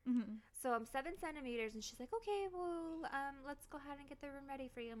 Mm-hmm. So I'm 7 centimeters, and she's like, okay, well, let's go ahead and get the room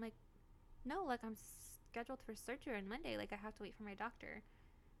ready for you. I'm like, no, like, I'm scheduled for surgery on Monday. Like, I have to wait for my doctor.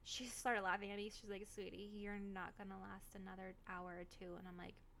 She started laughing at me. She's like, sweetie, you're not going to last another hour or two. And I'm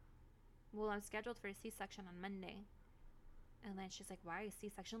like, well, I'm scheduled for a C-section on Monday. And then she's like, why a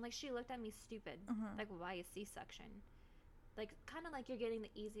C-section? Like, she looked at me stupid. Like, why a C-section? Like, kind of like you're getting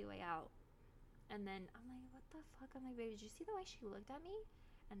the easy way out. And then I'm like, what the fuck? I'm like, baby, did you see the way she looked at me?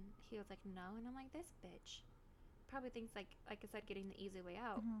 And he was like, no. And I'm like, this bitch probably thinks, like I said, getting the easy way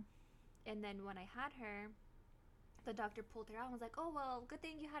out. And then when I had her, the doctor pulled her out and was like, oh, well, good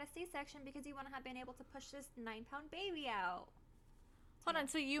thing you had a C-section because you wouldn't have been able to push this 9-pound baby out. Hold on,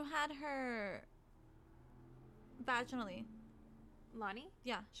 so you had her vaginally? Lonnie?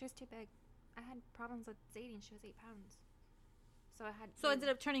 Yeah. She was too big. I had problems with Zadie, and she was 8 pounds. So I had... So it ended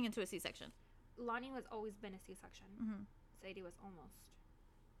up turning into a C-section? Lonnie was always been a C-section. Zadie was almost.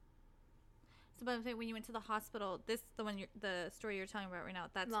 So, but when you went to the hospital, the story you're telling about right now,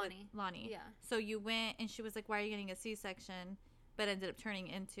 that's Lonnie. With Lonnie. Yeah. So you went, and she was like, why are you getting a C-section? But ended up turning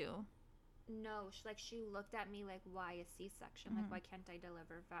into... No, she looked at me like, why a C-section? Like, why can't I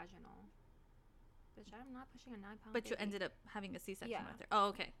deliver vaginal? Bitch, I'm not pushing a 9-pound But baby. you ended up having a C-section Yeah. with her.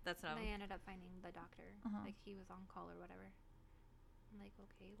 Oh, okay. That's what They ended up finding the doctor. Uh-huh. Like, he was on call or whatever. I'm like,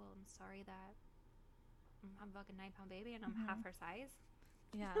 okay, well, I'm sorry that I'm a fucking 9-pound baby and I'm half her size.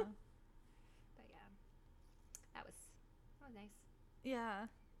 Yeah. But yeah, that was nice. Yeah.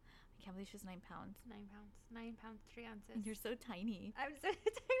 I can't believe she's 9 pounds. 9 pounds. 9 pounds, 3 ounces. And you're so tiny. I'm so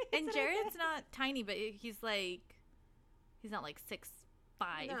tiny. And Jared's not tiny, but he's not like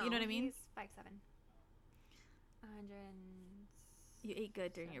 6'5". No, you know what I mean? He's 5'7". 100. You ate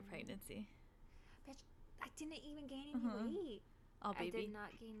good during your pregnancy. Bitch, I didn't even gain any weight. All baby. I did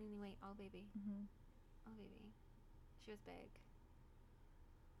not gain any weight. All baby. All baby. She was big.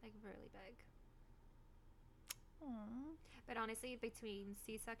 Like, really big. Aww. But honestly, between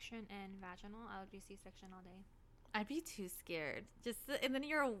C-section and vaginal, I would do C-section all day. I'd be too scared. And then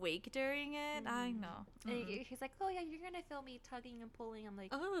you're awake during it. I know. And he's like, oh yeah, you're gonna feel me tugging and pulling. I'm like,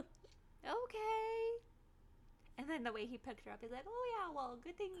 Oh. Okay. And then the way he picked her up, he's like, oh yeah, well,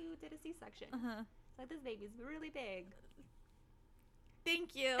 good thing you did a C-section. It's like, this baby's really big.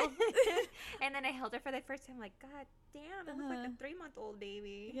 Thank you. And then I held her for the first time, like, god damn, it looks like a 3-month-old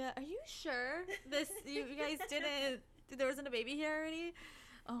baby. Yeah. Are you sure you guys didn't? There wasn't a baby here already?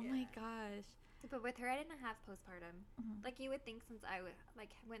 Oh my gosh. But with her, I didn't have postpartum. Like, you would think since I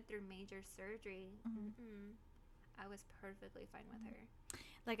went through major surgery, I was perfectly fine with her.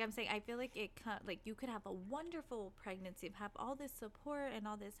 Like I'm saying, I feel like you could have a wonderful pregnancy, have all this support and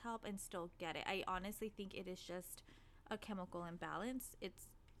all this help, and still get it. I honestly think it is just a chemical imbalance. It's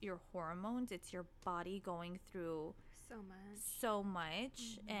your hormones. It's your body going through so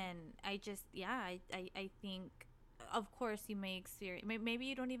much. And I just, I think, of course, you may experience, maybe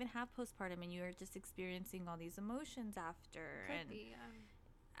you don't even have postpartum and you're just experiencing all these emotions after. Could be,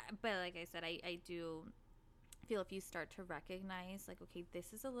 but like I said, I do feel if you start to recognize, like, okay,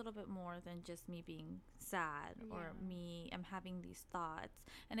 this is a little bit more than just me being sad or I'm having these thoughts.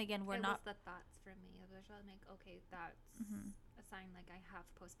 And again, it was the thoughts for me. It was like, okay, that's a sign like I have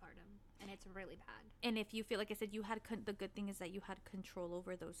postpartum and it's really bad. And if you feel, like I said, you had the good thing is that you had control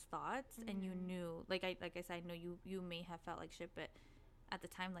over those thoughts and you knew, like I said, I know you may have felt like shit, but at the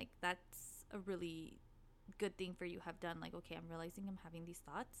time, like, that's a really good thing for you have done. Like, okay, I'm realizing I'm having these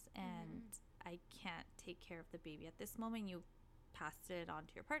thoughts and I can't take care of the baby at this moment. You passed it on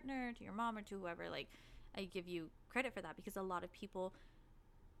to your partner, to your mom, or to whoever. Like, I give you credit for that, because a lot of people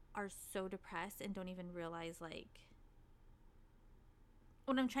are so depressed and don't even realize, like,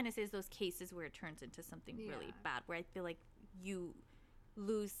 what I'm trying to say is those cases where it turns into something really bad, where I feel like you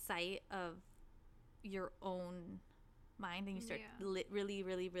lose sight of your own mind and you start really,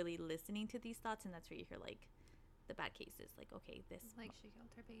 really, really listening to these thoughts, and that's where you hear, like, the bad cases, like, okay, this, like, she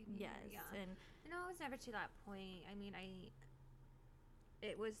killed her baby. Yes. And no, I was never to that point. I mean,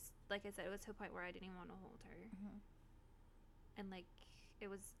 it was, like I said, it was to a point where I didn't even want to hold her. And, like, it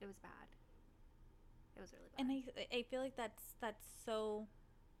was bad. It was really bad. And I feel like that's so,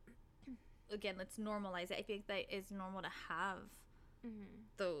 again, let's normalize it. I think that it's normal to have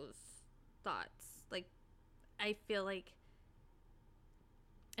those thoughts. Like, I feel like,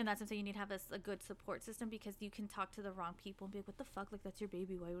 and that's something you need to have a good support system, because you can talk to the wrong people and be like, what the fuck, like, that's your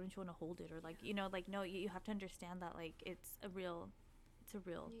baby, why wouldn't you want to hold it? Or, like, you know, like, no, you have to understand that, like, it's a real it's a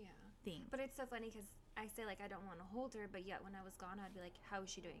real Yeah. thing. But it's so funny because I say, like, I don't want to hold her, but yet when I was gone, I'd be like, how is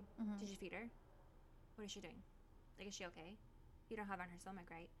she doing? Mm-hmm. Did you feed her? What is she doing? Like, is she okay? You don't have her on her stomach,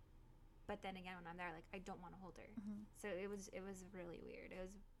 right? But then again, when I'm there, like, I don't want to hold her. Mm-hmm. So it was really weird. It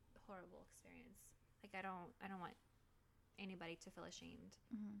was a horrible experience. Like, I don't want anybody to feel ashamed.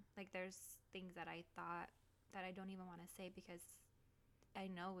 Mm-hmm. Like, there's things that I thought that I don't even want to say because I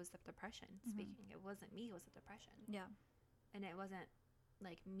know it was the depression speaking. It wasn't me, it was the depression. Yeah. And it wasn't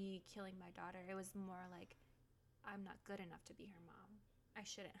like me killing my daughter. It was more like, I'm not good enough to be her mom. I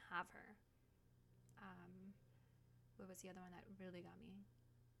shouldn't have her. What was the other one that really got me?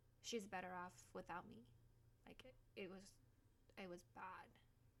 She's better off without me. Like, it was bad.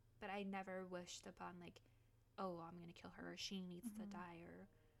 But I never wished upon, like, oh, I'm going to kill her, or she needs to die, or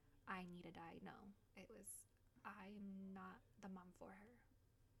I need to die. No. It was, I'm not the mom for her.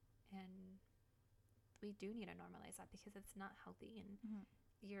 And we do need to normalize that because it's not healthy, and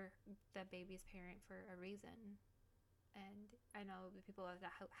you're the baby's parent for a reason. And I know the people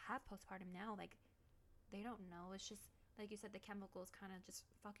that have postpartum now, like, they don't know. It's just, like you said, the chemicals kind of just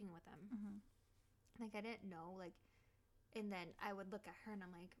fucking with them. Like, I didn't know, like, and then I would look at her and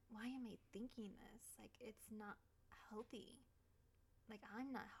I'm like, why am I thinking this? Like, it's not healthy. Like,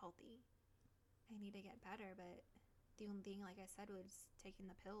 I'm not healthy. I need to get better. But the only thing, like I said, was taking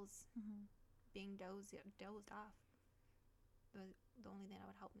the pills, being dozed off. The only thing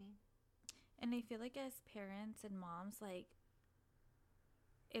that would help me. And I feel like as parents and moms, like,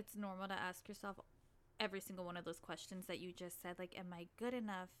 it's normal to ask yourself every single one of those questions that you just said. Like, am I good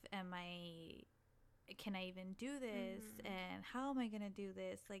enough? Can I even do this? And how am I going to do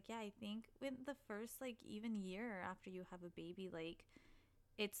this? Like, yeah, I think with the first, like, even year after you have a baby, like,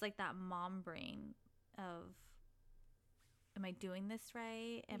 it's like that mom brain of, am I doing this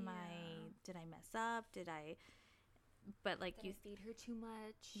right? Did I mess up? But like, Did I feed her too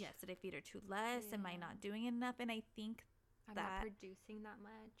much? Yes, did I feed her too less? Am I not doing enough? And I think I'm not producing that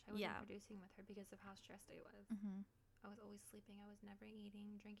much. I wasn't producing with her because of how stressed I was. I was always sleeping. I was never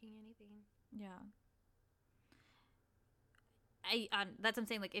eating, drinking, anything. Yeah. That's what I'm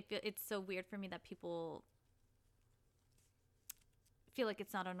saying. Like, it's so weird for me that people feel like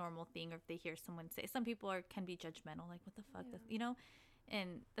it's not a normal thing, or if they hear someone say, some people can be judgmental, like, what the fuck, you know?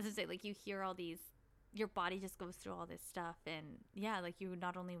 And that's what I'm saying, like, you hear all these, your body just goes through all this stuff, and yeah, like, you're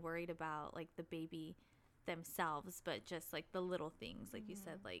not only worried about, like, the baby themselves, but just, like, the little things, like you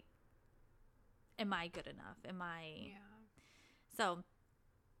said, like, am I good enough? So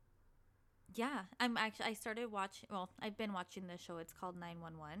yeah, I started watching, well, I've been watching this show. It's called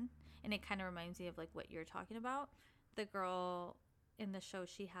 911, and it kind of reminds me of, like, what you're talking about. The girl in the show,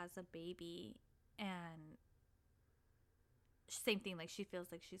 she has a baby, and same thing, like, she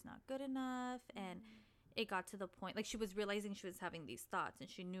feels like she's not good enough, and it got to the point, like, she was realizing she was having these thoughts, and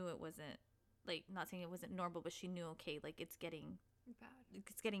she knew it wasn't, like, not saying it wasn't normal, but she knew, okay, like, it's getting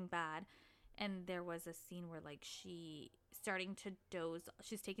bad. And there was a scene where, like, she starting to doze,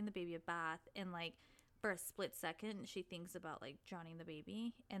 she's taking the baby a bath, and, like, for a split second she thinks about, like, drowning the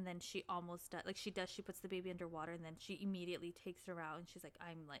baby, and then she almost does, like, she puts the baby underwater, and then she immediately takes her out, and she's like,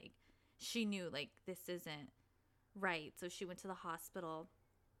 I'm like, she knew, like, this isn't right. So she went to the hospital,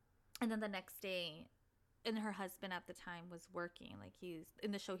 and then the next day, and her husband at the time was working, like, he's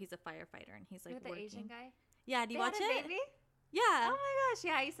in the show, he's a firefighter, and he's, like, with the working. Asian guy. Yeah, do you watch it? Baby? Yeah. Oh my gosh,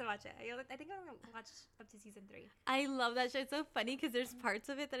 yeah, I used to watch it. I think I'm gonna watch up to season 3. I love that show. It's so funny because there's parts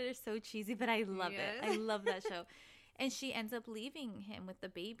of it that are so cheesy, but I love it. I love that show. And she ends up leaving him with the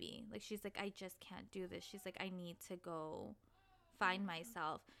baby. Like, she's like, I just can't do this. She's like, I need to go find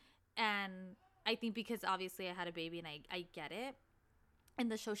myself. And I think because obviously I had a baby, and I get it. In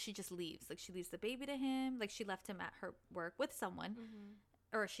the show, she just leaves. Like, she leaves the baby to him. Like, she left him at her work with someone.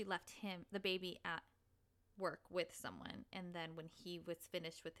 Or she left him, the baby, at work with someone, and then when he was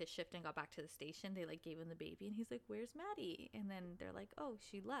finished with his shift and got back to the station, they, like, gave him the baby, and he's like, where's Maddie? And then they're like, oh,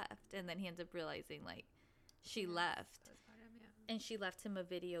 she left. And then he ends up realizing, like, she left. And she left him a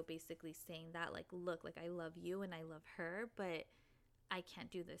video basically saying that, like, look, like, I love you and I love her, but I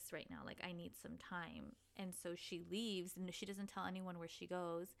can't do this right now. Like, I need some time. And so she leaves, and she doesn't tell anyone where she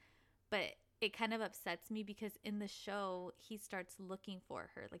goes. But it kind of upsets me because in the show, he starts looking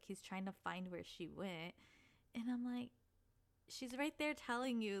for her. Like, he's trying to find where she went. And I'm like, she's right there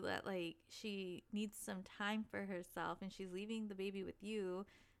telling you that, like, she needs some time for herself, and she's leaving the baby with you,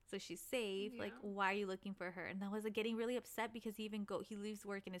 so she's safe. Like, why are you looking for her? And I was, like, getting really upset because he leaves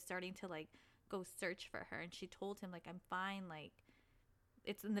work and is starting to, like, go search for her. And she told him, like, I'm fine. Like,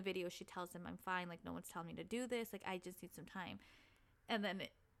 it's in the video. She tells him, I'm fine. Like, no one's telling me to do this. Like, I just need some time. And then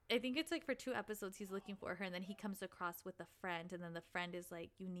I think it's like for 2 episodes he's looking for her, and then he comes across with a friend, and then the friend is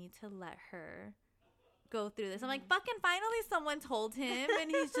like, you need to let her go through this. I'm like, fucking finally someone told him,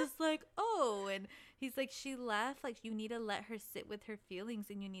 and he's just like, oh, and he's like, she left, like, you need to let her sit with her feelings,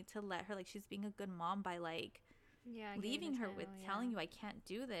 and you need to let her, like, she's being a good mom by like leaving her with telling you I can't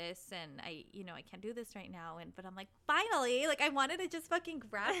do this, and I can't do this right now, and but I'm like, finally, like, I wanted to just fucking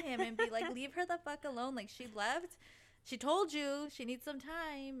grab him and be like, leave her the fuck alone, like, she left, she told you she needs some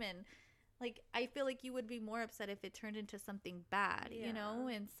time, and like, I feel like you would be more upset if it turned into something bad, you know.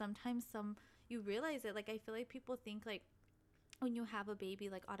 And sometimes you realize it, like, I feel like people think like when you have a baby,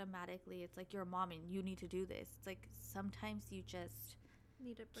 like, automatically it's like you're a mom and you need to do this. It's like sometimes you just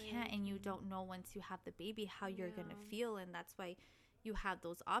need a break. Can't, and you don't know once you have the baby how you're gonna feel, and that's why you have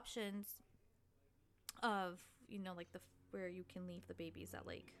those options of, you know, like where you can leave the babies at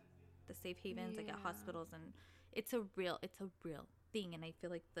like the safe havens, like at hospitals, and it's a real thing. And I feel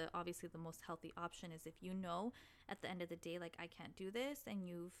like obviously the most healthy option is if you know at the end of the day, like, I can't do this, and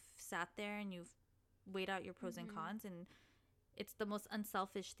you've sat there and you've weighed out your pros and cons, and it's the most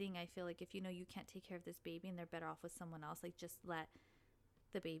unselfish thing. I feel like if you know you can't take care of this baby and they're better off with someone else, like, just let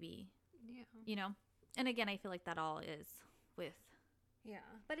the baby, you know. And again, I feel like that all is with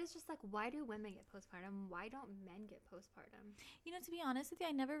but it's just like, why do women get postpartum? Why don't men get postpartum? You know, to be honest with you,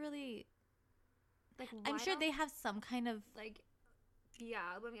 I never really, like, I'm sure they have some kind of like,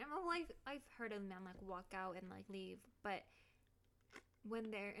 I mean, I've heard of men like walk out and like leave, but when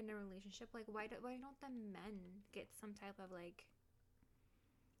they're in a relationship, like, why don't the men get some type of like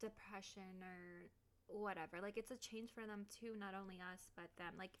depression or whatever? Like, it's a change for them too, not only us but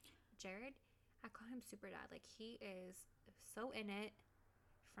them. Like Jared, I call him super dad. Like, he is so in it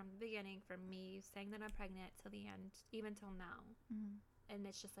from the beginning, from me saying that I'm pregnant till the end, even till now. And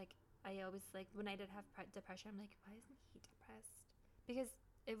it's just like, I always, like, when I did have depression, I'm like, why isn't he depressed? Because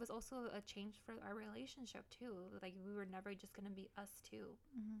it was also a change for our relationship too. Like, we were never just gonna be us two.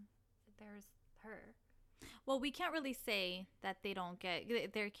 There's her. Well, we can't really say that they don't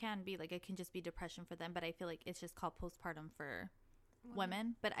get, there can be, like, it can just be depression for them, but I feel like it's just called postpartum for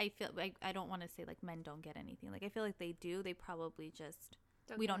women. But I feel like, I don't want to say like men don't get anything. Like, I feel like they do. They probably just,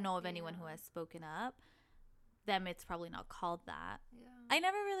 we don't know of anyone who has spoken up. Them, it's probably not called that. I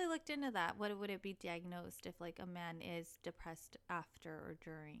never really looked into that. What would it be diagnosed if, like, a man is depressed after or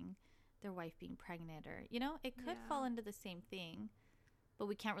during their wife being pregnant, or, you know, it could fall into the same thing. But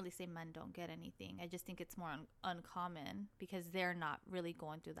we can't really say men don't get anything. I just think it's more uncommon because they're not really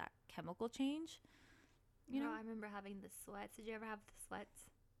going through that chemical change. You know, I remember having the sweats. Did you ever have the sweats?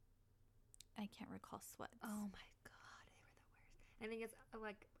 I can't recall sweats. Oh my god, they were the worst. I think it's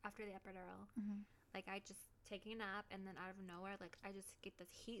like after the epidural. Like, I just take a nap, and then out of nowhere, like, I just get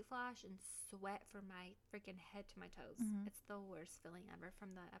this heat flash and sweat from my freaking head to my toes. It's the worst feeling ever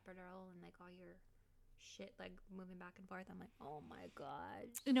from the epidural, and like all your shit like moving back and forth. I'm like, oh my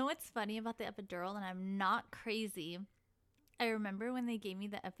god. You know what's funny about the epidural, and I'm not crazy, I remember when they gave me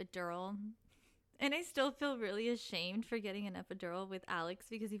the epidural, and I still feel really ashamed for getting an epidural with Alex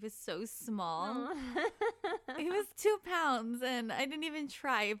because he was so small. He was 2 pounds, and I didn't even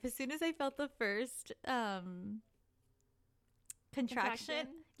try. As soon as I felt the first contraction,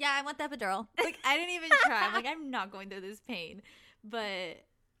 yeah, I want the epidural. Like, I didn't even try. I'm like, I'm not going through this pain. But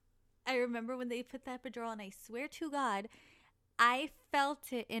I remember when they put the epidural, and I swear to God, I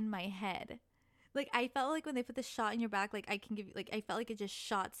felt it in my head. Like, I felt like when they put the shot in your back, like, I felt like it just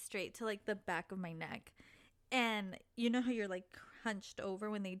shot straight to, like, the back of my neck. And you know how you're, like, hunched over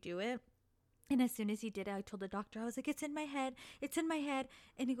when they do it? And as soon as he did it, I told the doctor, I was like, it's in my head. It's in my head.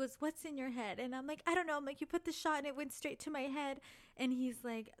 And he goes, what's in your head? And I'm like, I don't know. I'm like, you put the shot and it went straight to my head. And he's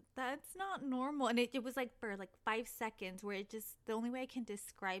like, that's not normal. And it was like for like 5 seconds where it just, the only way I can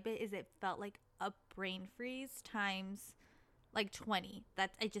describe it is it felt like a brain freeze times like 20.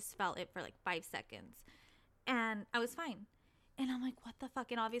 I just felt it for like 5 seconds. And I was fine. And I'm like, what the fuck?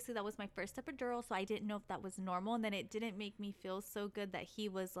 And obviously that was my first epidural, so I didn't know if that was normal. And then it didn't make me feel so good that he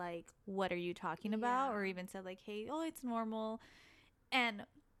was like, what are you talking about? Or even said like, hey, oh, it's normal. And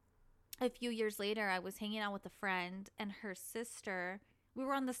a few years later, I was hanging out with a friend and her sister. We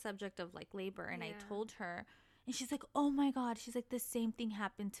were on the subject of like labor, and I told her, and she's like, oh my God. She's like, the same thing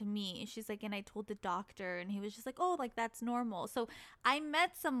happened to me. She's like, and I told the doctor, and he was just like, oh, like, that's normal. So I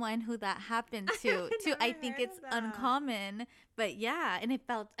met someone who that happened to. I think it's uncommon, but yeah. And I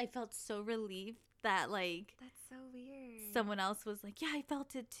felt so relieved that, like, that's so weird. Someone else was like, yeah, I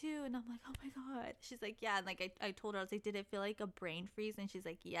felt it too. And I'm like, oh my God. She's like, yeah. And like, I told her, I was like, did it feel like a brain freeze? And she's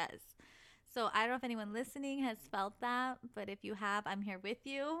like, yes. So I don't know if anyone listening has felt that, but if you have, I'm here with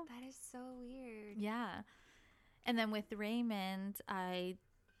you. That is so weird. Yeah. And then with Raymond, I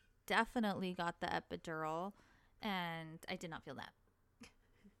definitely got the epidural, and I did not feel that.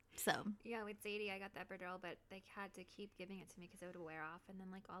 So Yeah, with Zadie, I got the epidural, but they had to keep giving it to me because it would wear off. And then,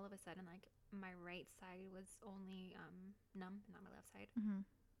 like, all of a sudden, like, my right side was only numb, not my left side. mhm.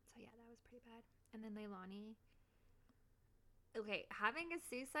 So, yeah, that was pretty bad. And then Leilani. Okay, having a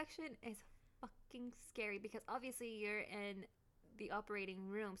C-section is fucking scary because obviously you're in the operating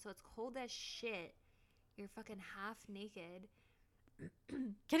room, so it's cold as shit. You're fucking half naked.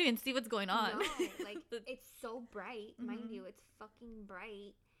 Can't even see what's going on. No, like, it's so bright, mind you, it's fucking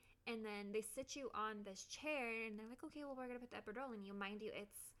bright. And then they sit you on this chair, and they're like, okay, well, we're gonna put the epidural in you. Mind you,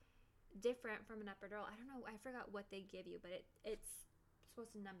 it's different from an epidural. I don't know, I forgot what they give you, but it's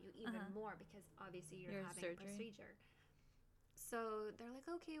supposed to numb you even more because obviously you're having a procedure. So they're like,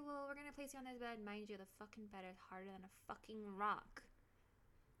 okay, well, we're gonna place you on this bed. Mind you, the fucking bed is harder than a fucking rock.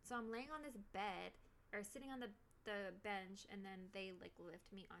 So I'm laying on this bed, or sitting on the bench, and then they like lift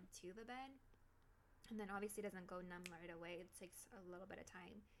me onto the bed, and then obviously it doesn't go numb right away. It takes a little bit of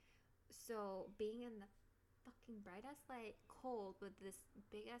time. So being in the fucking bright ass light, cold, with this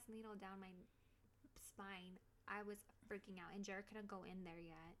big ass needle down my spine, I was freaking out, and Jared couldn't go in there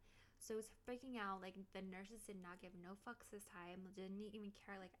yet. So it was freaking out. Like, the nurses did not give no fucks this time. Didn't even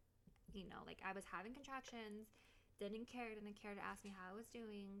care. Like, you know, like, I was having contractions. Didn't care to ask me how I was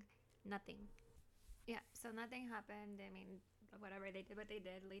doing. Nothing. Yeah, so nothing happened. I mean, whatever, they did what they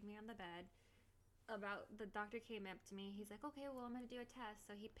did. Laid me on the bed. The doctor came up to me. He's like, okay, well, I'm going to do a test.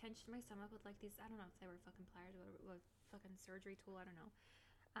 So he pinched my stomach with, like, these, I don't know if they were fucking pliers or fucking surgery tool. I don't know.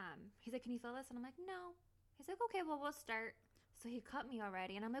 He's like, can you feel this? And I'm like, no. He's like, okay, well, we'll start. So he cut me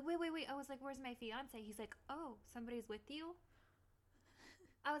already. And I'm like, wait. I was like, where's my fiance? He's like, oh, somebody's with you?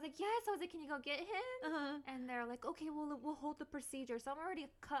 I was like, yes. I was like, can you go get him? And they're like, okay, well, we'll hold the procedure. So I'm already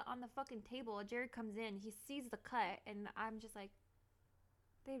cut on the fucking table. Jared comes in. He sees the cut. And I'm just like,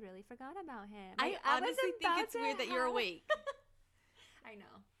 they really forgot about him. I honestly think it's weird that you're awake. I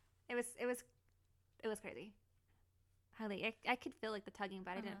know. It was crazy. Highly. I could feel like the tugging,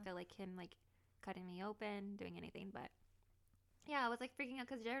 but I didn't feel like him like cutting me open, doing anything. But yeah, I was like freaking out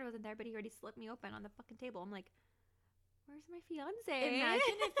because Jared wasn't there, but he already slipped me open on the fucking table. I'm like, where's my fiance?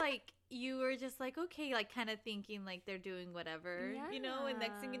 Imagine if like you were just like, okay, like kind of thinking like they're doing whatever, you know, and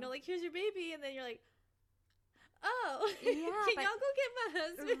next thing you know, like, here's your baby, and then you're like, oh, yeah, can y'all go get my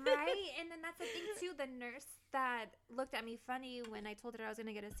husband? Right. And then that's the thing too, the nurse that looked at me funny when I told her I was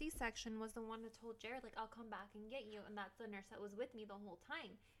gonna get a C-section was the one that told Jared, like, I'll come back and get you. And that's the nurse that was with me the whole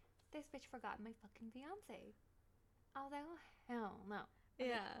time. This bitch forgot my fucking fiance. I was like, oh hell no.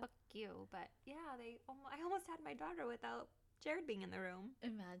 Yeah, like, fuck you. But yeah, I almost had my daughter without Jared being in the room.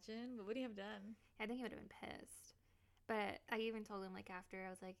 imagine. What would he have done? I think he would have been pissed. But I even told him, like, after, I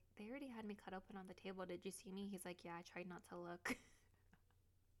was like, they already had me cut open on the table. Did you see me? He's like, yeah, I tried not to look.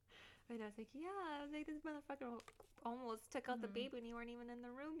 And I was like, yeah. I was like, this motherfucker almost took out the baby and you weren't even in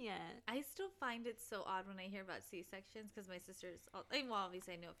the room yet. I still find it so odd when I hear about C-sections because my sister's, well,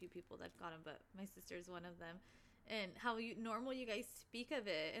 obviously I know a few people that got them, but my sister's one of them. And how normal you guys speak of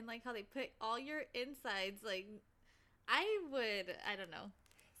it, and like how they put all your insides, like, I don't know.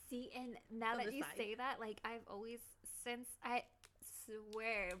 See, and now that you say that, like, I've always, since, I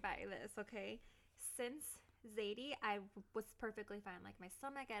swear by this, okay? Since Zadie, I was perfectly fine. Like, my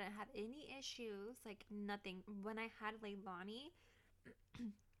stomach, I didn't have any issues, like, nothing. When I had Leilani,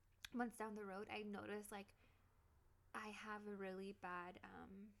 months down the road, I noticed, like, I have a really bad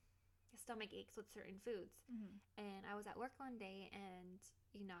stomach aches with certain foods. And I was at work one day, and,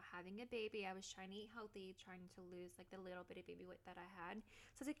 you know, having a baby, I was trying to eat healthy, trying to lose, like, the little bitty baby weight that I had.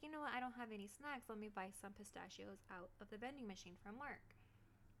 So I was like, you know what, I don't have any snacks. Let me buy some pistachios out of the vending machine from work.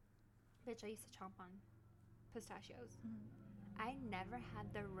 Bitch, I used to chomp on pistachios. I never had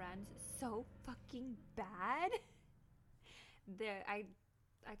the runs so fucking bad. I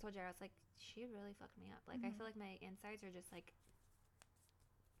told Jared, I was like, she really fucked me up. Like, I feel like my insides are just, like,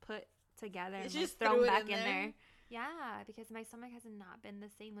 put together and just thrown back in there. Yeah, because my stomach has not been the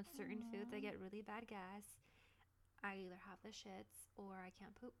same with certain foods. I get really bad gas. I either have the shits or I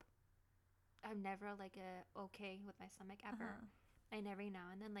can't poop. I'm never like okay with my stomach ever. And every now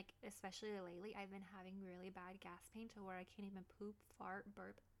and then, like, especially lately, I've been having really bad gas pain to where I can't even poop, fart,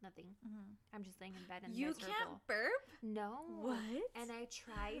 burp, nothing. I'm just laying in bed and you miserable. Can't burp? No. What? And I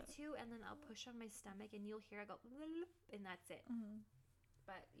try to, and then I'll push on my stomach, and you'll hear I go, and that's it.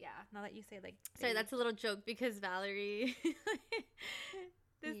 But yeah, now that you say, like, sorry, that's a little joke because Valerie,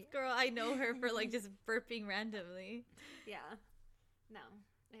 this girl, I know her for like just burping randomly. Yeah, no,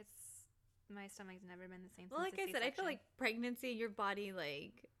 my stomach's never been the same. Well, like I said, I feel like pregnancy, your body,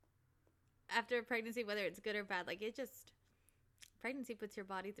 like, after pregnancy, whether it's good or bad, like, it just pregnancy puts your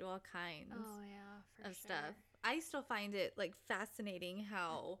body through all kinds Oh yeah, for of sure. stuff. I still find it like fascinating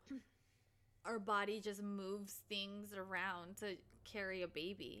how our body just moves things around to carry a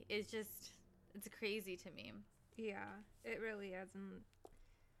baby. It's crazy to me. Yeah, it really is. And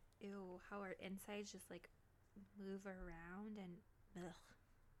ew, how our insides just like move around and ugh.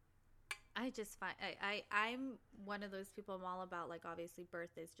 I just find I'm one of those people. I'm all about, like, obviously birth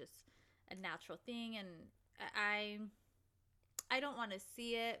is just a natural thing, and I don't want to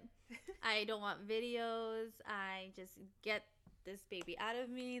see it. I don't want videos. I just get this baby out of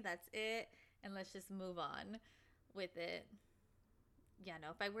me. That's it, and let's just move on with it. Yeah,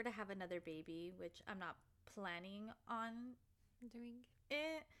 no. If I were to have another baby, which I'm not planning on Doing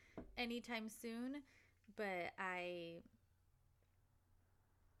it anytime soon, but I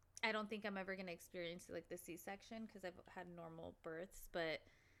don't think I'm ever going to experience like the C-section because I've had normal births, but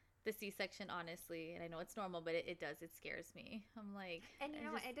the C-section, honestly, and I know it's normal, but it does, it scares me. I'm like, And you I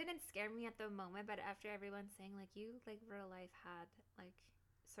know what? just- It didn't scare me at the moment, but after everyone's saying like you like real life had like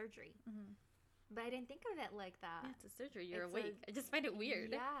surgery, Mhm. but I didn't think of it like that. Yeah, it's a surgery. You're It's awake. I just find it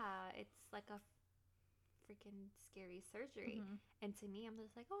weird. Yeah, it's like a freaking scary surgery. Mhm. And to me, I'm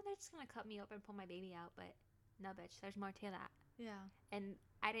just like, oh, they're just gonna cut me open and pull my baby out, but no, bitch, there's more to that. Yeah. And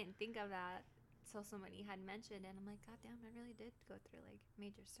I didn't think of that till somebody had mentioned, and I'm like, God damn, I really did go through like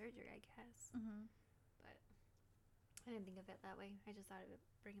major surgery, I guess. Mhm. But I didn't think of it that way. I just thought of it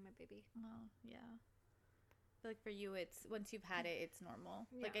bringing my baby. Well, yeah. I feel like for you, it's once you've had it, it's normal.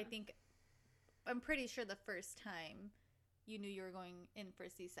 Like, I Yeah. I'm pretty sure the first time you knew you were going in for a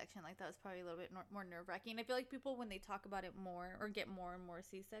C-section, like that was probably a little bit more nerve-wracking. I feel like people, when they talk about it more or get more and more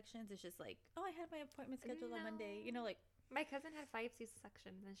C-sections, it's just like, oh, I had my appointment scheduled on Monday. You know, like, My cousin had 5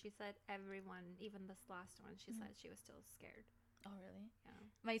 C-sections, and she said everyone, even this last one, she said she was still scared. oh, really?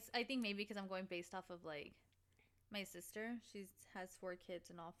 Yeah. I think maybe because I'm going based off of like my sister. She has 4 kids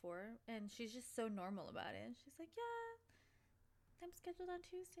and all 4, and she's just so normal about it. She's like, yeah, I'm scheduled on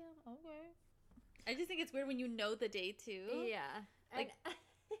Tuesday. Okay. I just think it's weird when you know the day too. Yeah. Like- And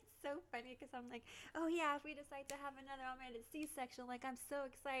it's so funny because I'm like, oh yeah, if we decide to have another automated C-section, like I'm so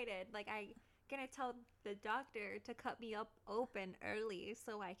excited. Like I gonna tell the doctor to cut me up open early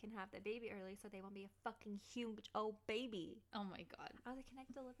so I can have the baby early so they won't be a fucking huge old baby. Oh my god. I was like, can I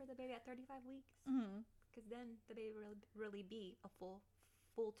deliver the baby at 35 weeks? Mm-hmm. Because then the baby will really be a full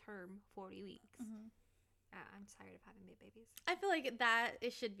term 40 weeks. Mm-hmm. I'm tired of having babies. I feel like that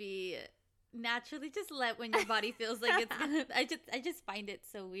it should be naturally just let when your body feels like it's gonna. I just find it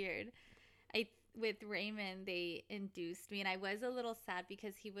so weird. With Raymond, they induced me, and I was a little sad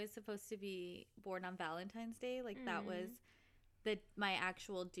because he was supposed to be born on Valentine's Day. Like that was my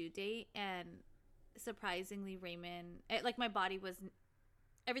actual due date, and surprisingly, Raymond, like my body was,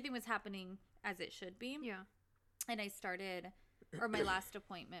 everything was happening as it should be. Yeah. And I started, or my last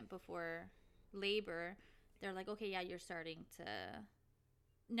appointment before labor, they're like, okay, yeah, you're starting to.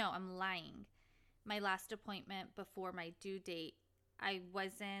 No, I'm lying. My last appointment before my due date, I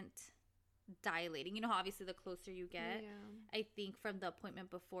wasn't dilating. You know how obviously the closer you get, I think from the appointment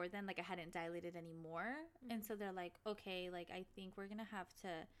before then, like I hadn't dilated anymore. And so they're like, okay, like I think we're gonna have to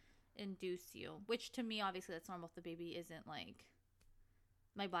induce you, which to me obviously that's normal. If the baby isn't like,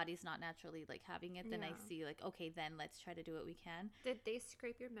 my body's not naturally like having it, then I Yeah. see like, okay, then let's try to do what we can. Did they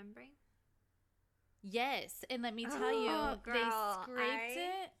scrape your membrane? Yes, and let me tell you, Girl, they scraped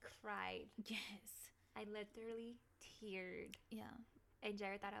I it. cried. Yes. I literally teared. Yeah. And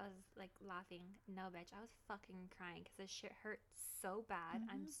Jared thought I was like laughing. No, bitch. I was fucking crying because this shit hurt so bad.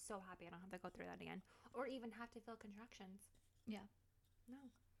 I'm so happy I don't have to go through that again. Or even have to feel contractions. Yeah.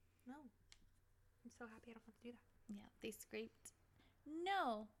 No. I'm so happy I don't have to do that. Yeah, they scraped.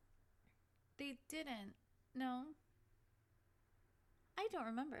 No, they didn't. No. I don't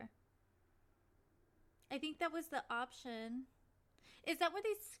remember. I think that was the option. Is that where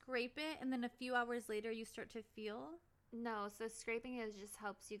they scrape it and then a few hours later you start to feel? No, so scraping is just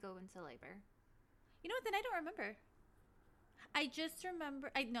helps you go into labor. You know what? Then I don't remember. I just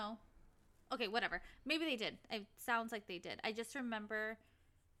remember. I know. Okay, whatever. Maybe they did. It sounds like they did. I just remember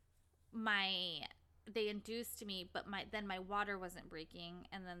they induced me, but my water wasn't breaking,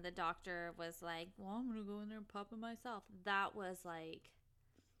 and then the doctor was like, "Well, I'm gonna go in there and pop it myself." That was like,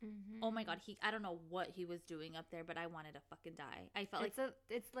 oh my god, I don't know what he was doing up there, but I wanted to fucking die. I felt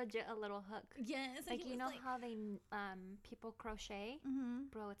It's legit a little hook. yes, Like you know how they people crochet? Mm-hmm.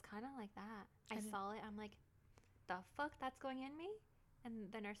 Bro, it's kind of like that. I didn't- saw it. I'm like, the fuck, that's going in me?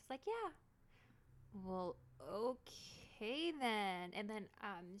 And the nurse is like, yeah. Well, okay then. And then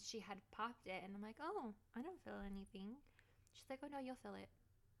she had popped it, and I'm like, oh, I don't feel anything. She's like, oh no, you'll feel it.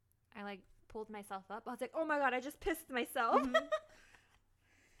 I like pulled myself up. I was like, oh my god, I just pissed myself.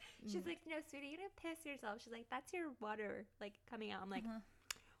 She's like, no, sweetie, you're gonna piss yourself. She's like, that's your water like coming out. I'm like,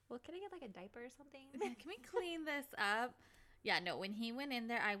 well, can I get like a diaper or something? Can we clean this up? Yeah, no, when he went in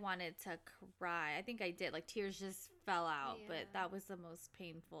there, I wanted to cry. I think I did. Like, tears just fell out, but that was the most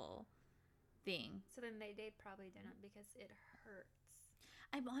painful thing. So then they probably didn't because it hurts.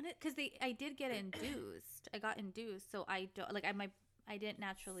 I'm on it because I did get induced. I got induced, so I don't like I didn't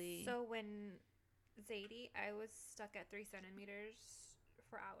naturally. So when Zadie, I was stuck at 3 centimeters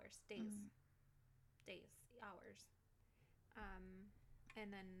for hours, hours.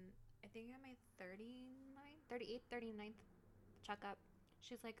 And then I think at my 39th checkup,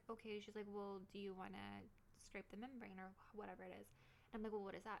 she's like, okay. She's like, well, do you want to scrape the membrane or whatever it is? And I'm like, well,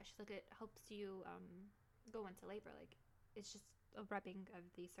 what is that? She's like, it helps you go into labor. Like, it's just a rubbing of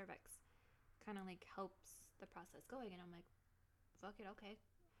the cervix, kind of like helps the process going. And I'm like, fuck it, okay.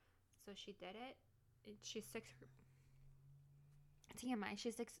 So she did it. She sticks her TMI.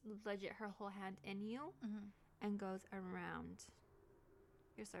 She sticks legit her whole hand in you and goes around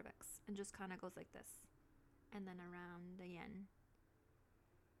your cervix and just kind of goes like this, and then around again.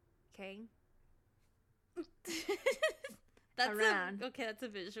 Okay. That's around. Okay, that's a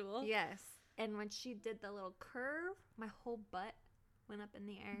visual. Yes. And when she did the little curve, my whole butt went up in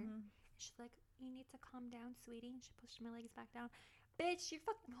the air. She's like, you need to calm down, sweetie. And she pushed my legs back down. Bitch, your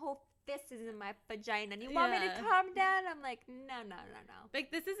fucking whole fist is in my vagina. And you want me to calm down? I'm like, no.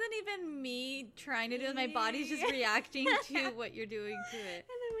 Like, this isn't even me trying to do it. My body's just reacting to what you're doing to it.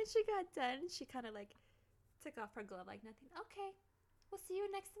 And then when she got done, she kind of like took off her glove like nothing. Okay, we'll see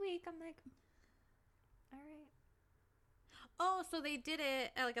you next week. I'm like, all right. Oh, so they did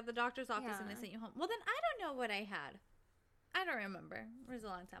it like at the doctor's office and they sent you home. Well, then I don't know what I had. I don't remember. It was a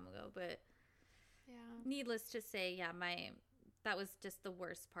long time ago, but needless to say, that was just the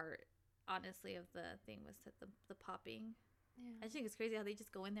worst part, honestly, of the thing was that the popping. Yeah. I just think it's crazy how they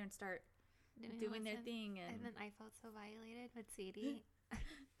just go in there and start doing their thing. And then I felt so violated with Sadie.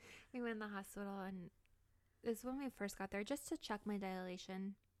 We went in the hospital, and this is when we first got there, just to check my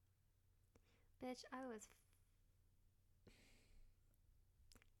dilation. Bitch, I was...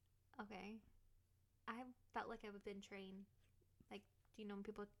 Okay. I felt like I've been trained. Like, do you know when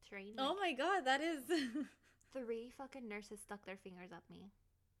people train? Oh my God, that is... 3 fucking nurses stuck their fingers up me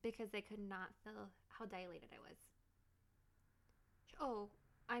because they could not feel how dilated I was. Oh,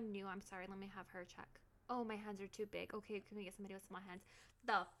 I'm new. I'm sorry. Let me have her check. Oh, my hands are too big. Okay, can we get somebody with small hands?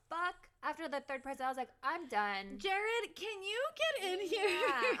 The fuck? After the 3rd person, I was like, I'm done. Jared, can you get in here?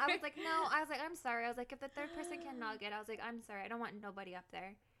 Yeah. I was like, no. I was like, I'm sorry. I was like, if the 3rd person cannot get, I was like, I'm sorry. I don't want nobody up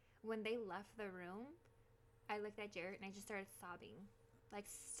there. When they left the room, I looked at Jared and I just started sobbing. Like,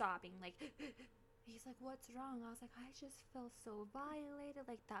 he's like, what's wrong? I was like, I just feel so violated.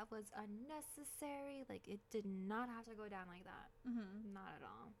 Like, that was unnecessary. Like, it did not have to go down like that. Not at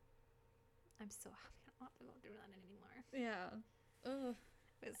all. I'm so happy I don't have to go through that anymore. Yeah. Ugh.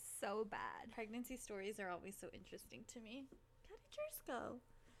 It was so bad. Pregnancy stories are always so interesting to me. How did yours go?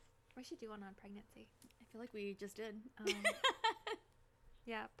 We should do one on pregnancy. I feel like we just did.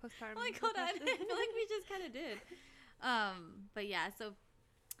 Yeah, postpartum. Oh, like, hold on. I feel like we just kind of did. But yeah, so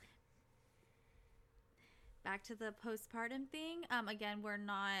back to the postpartum thing. Again, we're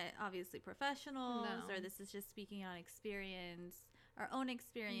not obviously professionals, or this is just speaking on experience, our own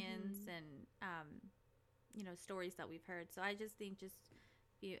experience, and stories that we've heard. So I just think,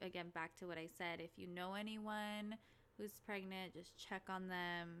 again, back to what I said, if you know anyone who's pregnant, just check on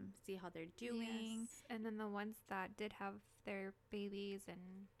them, see how they're doing. Yes. And then the ones that did have their babies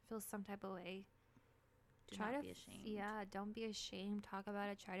and feel some type of way, try to be ashamed. Yeah, don't be ashamed. Talk about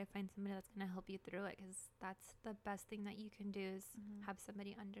it. Try to find somebody that's going to help you through it, because that's the best thing that you can do, is have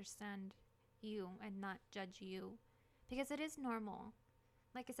somebody understand you and not judge you, because it is normal.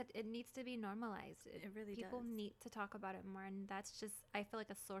 Like I said, it needs to be normalized. It really does. People need to talk about it more, and that's just, I feel like,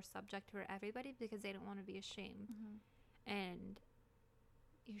 a sore subject for everybody, because they don't want to be ashamed. And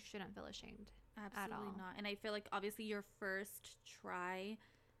you shouldn't feel ashamed. Absolutely not. And I feel like, obviously, your first try,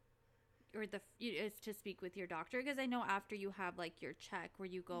 or is to speak with your doctor, because I know after you have like your check where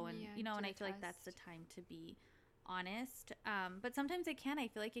you go and and I feel like that's the time to be honest. But sometimes I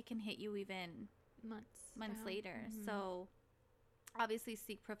feel like it can hit you even months later. So obviously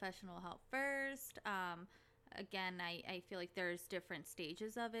seek professional help first. Again, I feel like there's different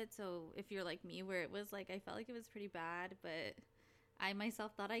stages of it. So if you're like me, where it was like, I felt like it was pretty bad, but I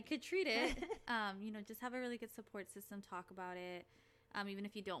myself thought I could treat it. Just have a really good support system, talk about it. Even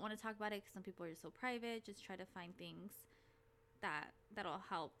if you don't want to talk about it, because some people are just so private, just try to find things that'll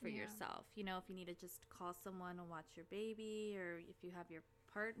help for yourself. If you need to just call someone and watch your baby, or if you have your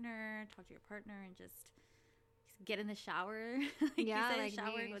partner, talk to your partner and just get in the shower. Like Yeah, you said, like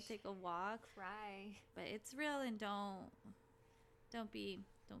shower, maybe go take a walk. Cry. But it's real, and don't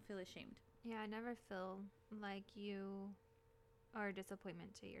feel ashamed. Yeah, never feel like you are a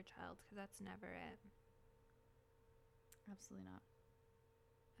disappointment to your child, because that's never it. Absolutely not.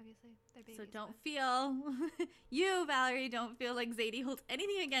 Obviously, they're babies. So don't feel you, Valerie, don't feel like Zadie holds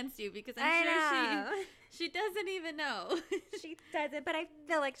anything against you, because I'm sure she doesn't even know. She doesn't, but I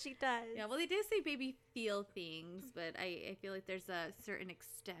feel like she does. Yeah, well, they do say baby feel things, but I feel like there's a certain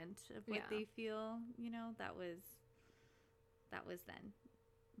extent of what they feel. You know, that was then.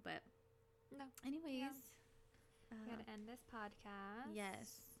 But no. Anyways, We gotta end this podcast.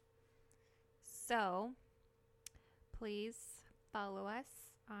 Yes. So please follow us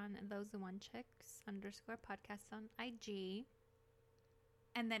on those1chicks_podcast on IG.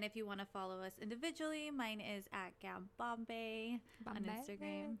 And then if you want to follow us individually, mine is at Gambombe on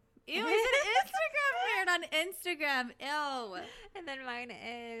Instagram. Ew, I said Instagram weird on Instagram. Ew. And then mine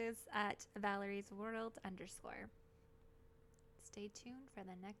is at ValeriesWorld_. Stay tuned for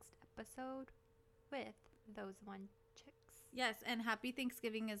the next episode with Those One Chicks. Yes, and happy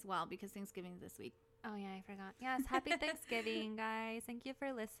Thanksgiving as well, because Thanksgiving's this week. Oh yeah, I forgot. Yes, happy Thanksgiving, guys. Thank you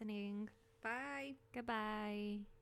for listening. Bye. Goodbye.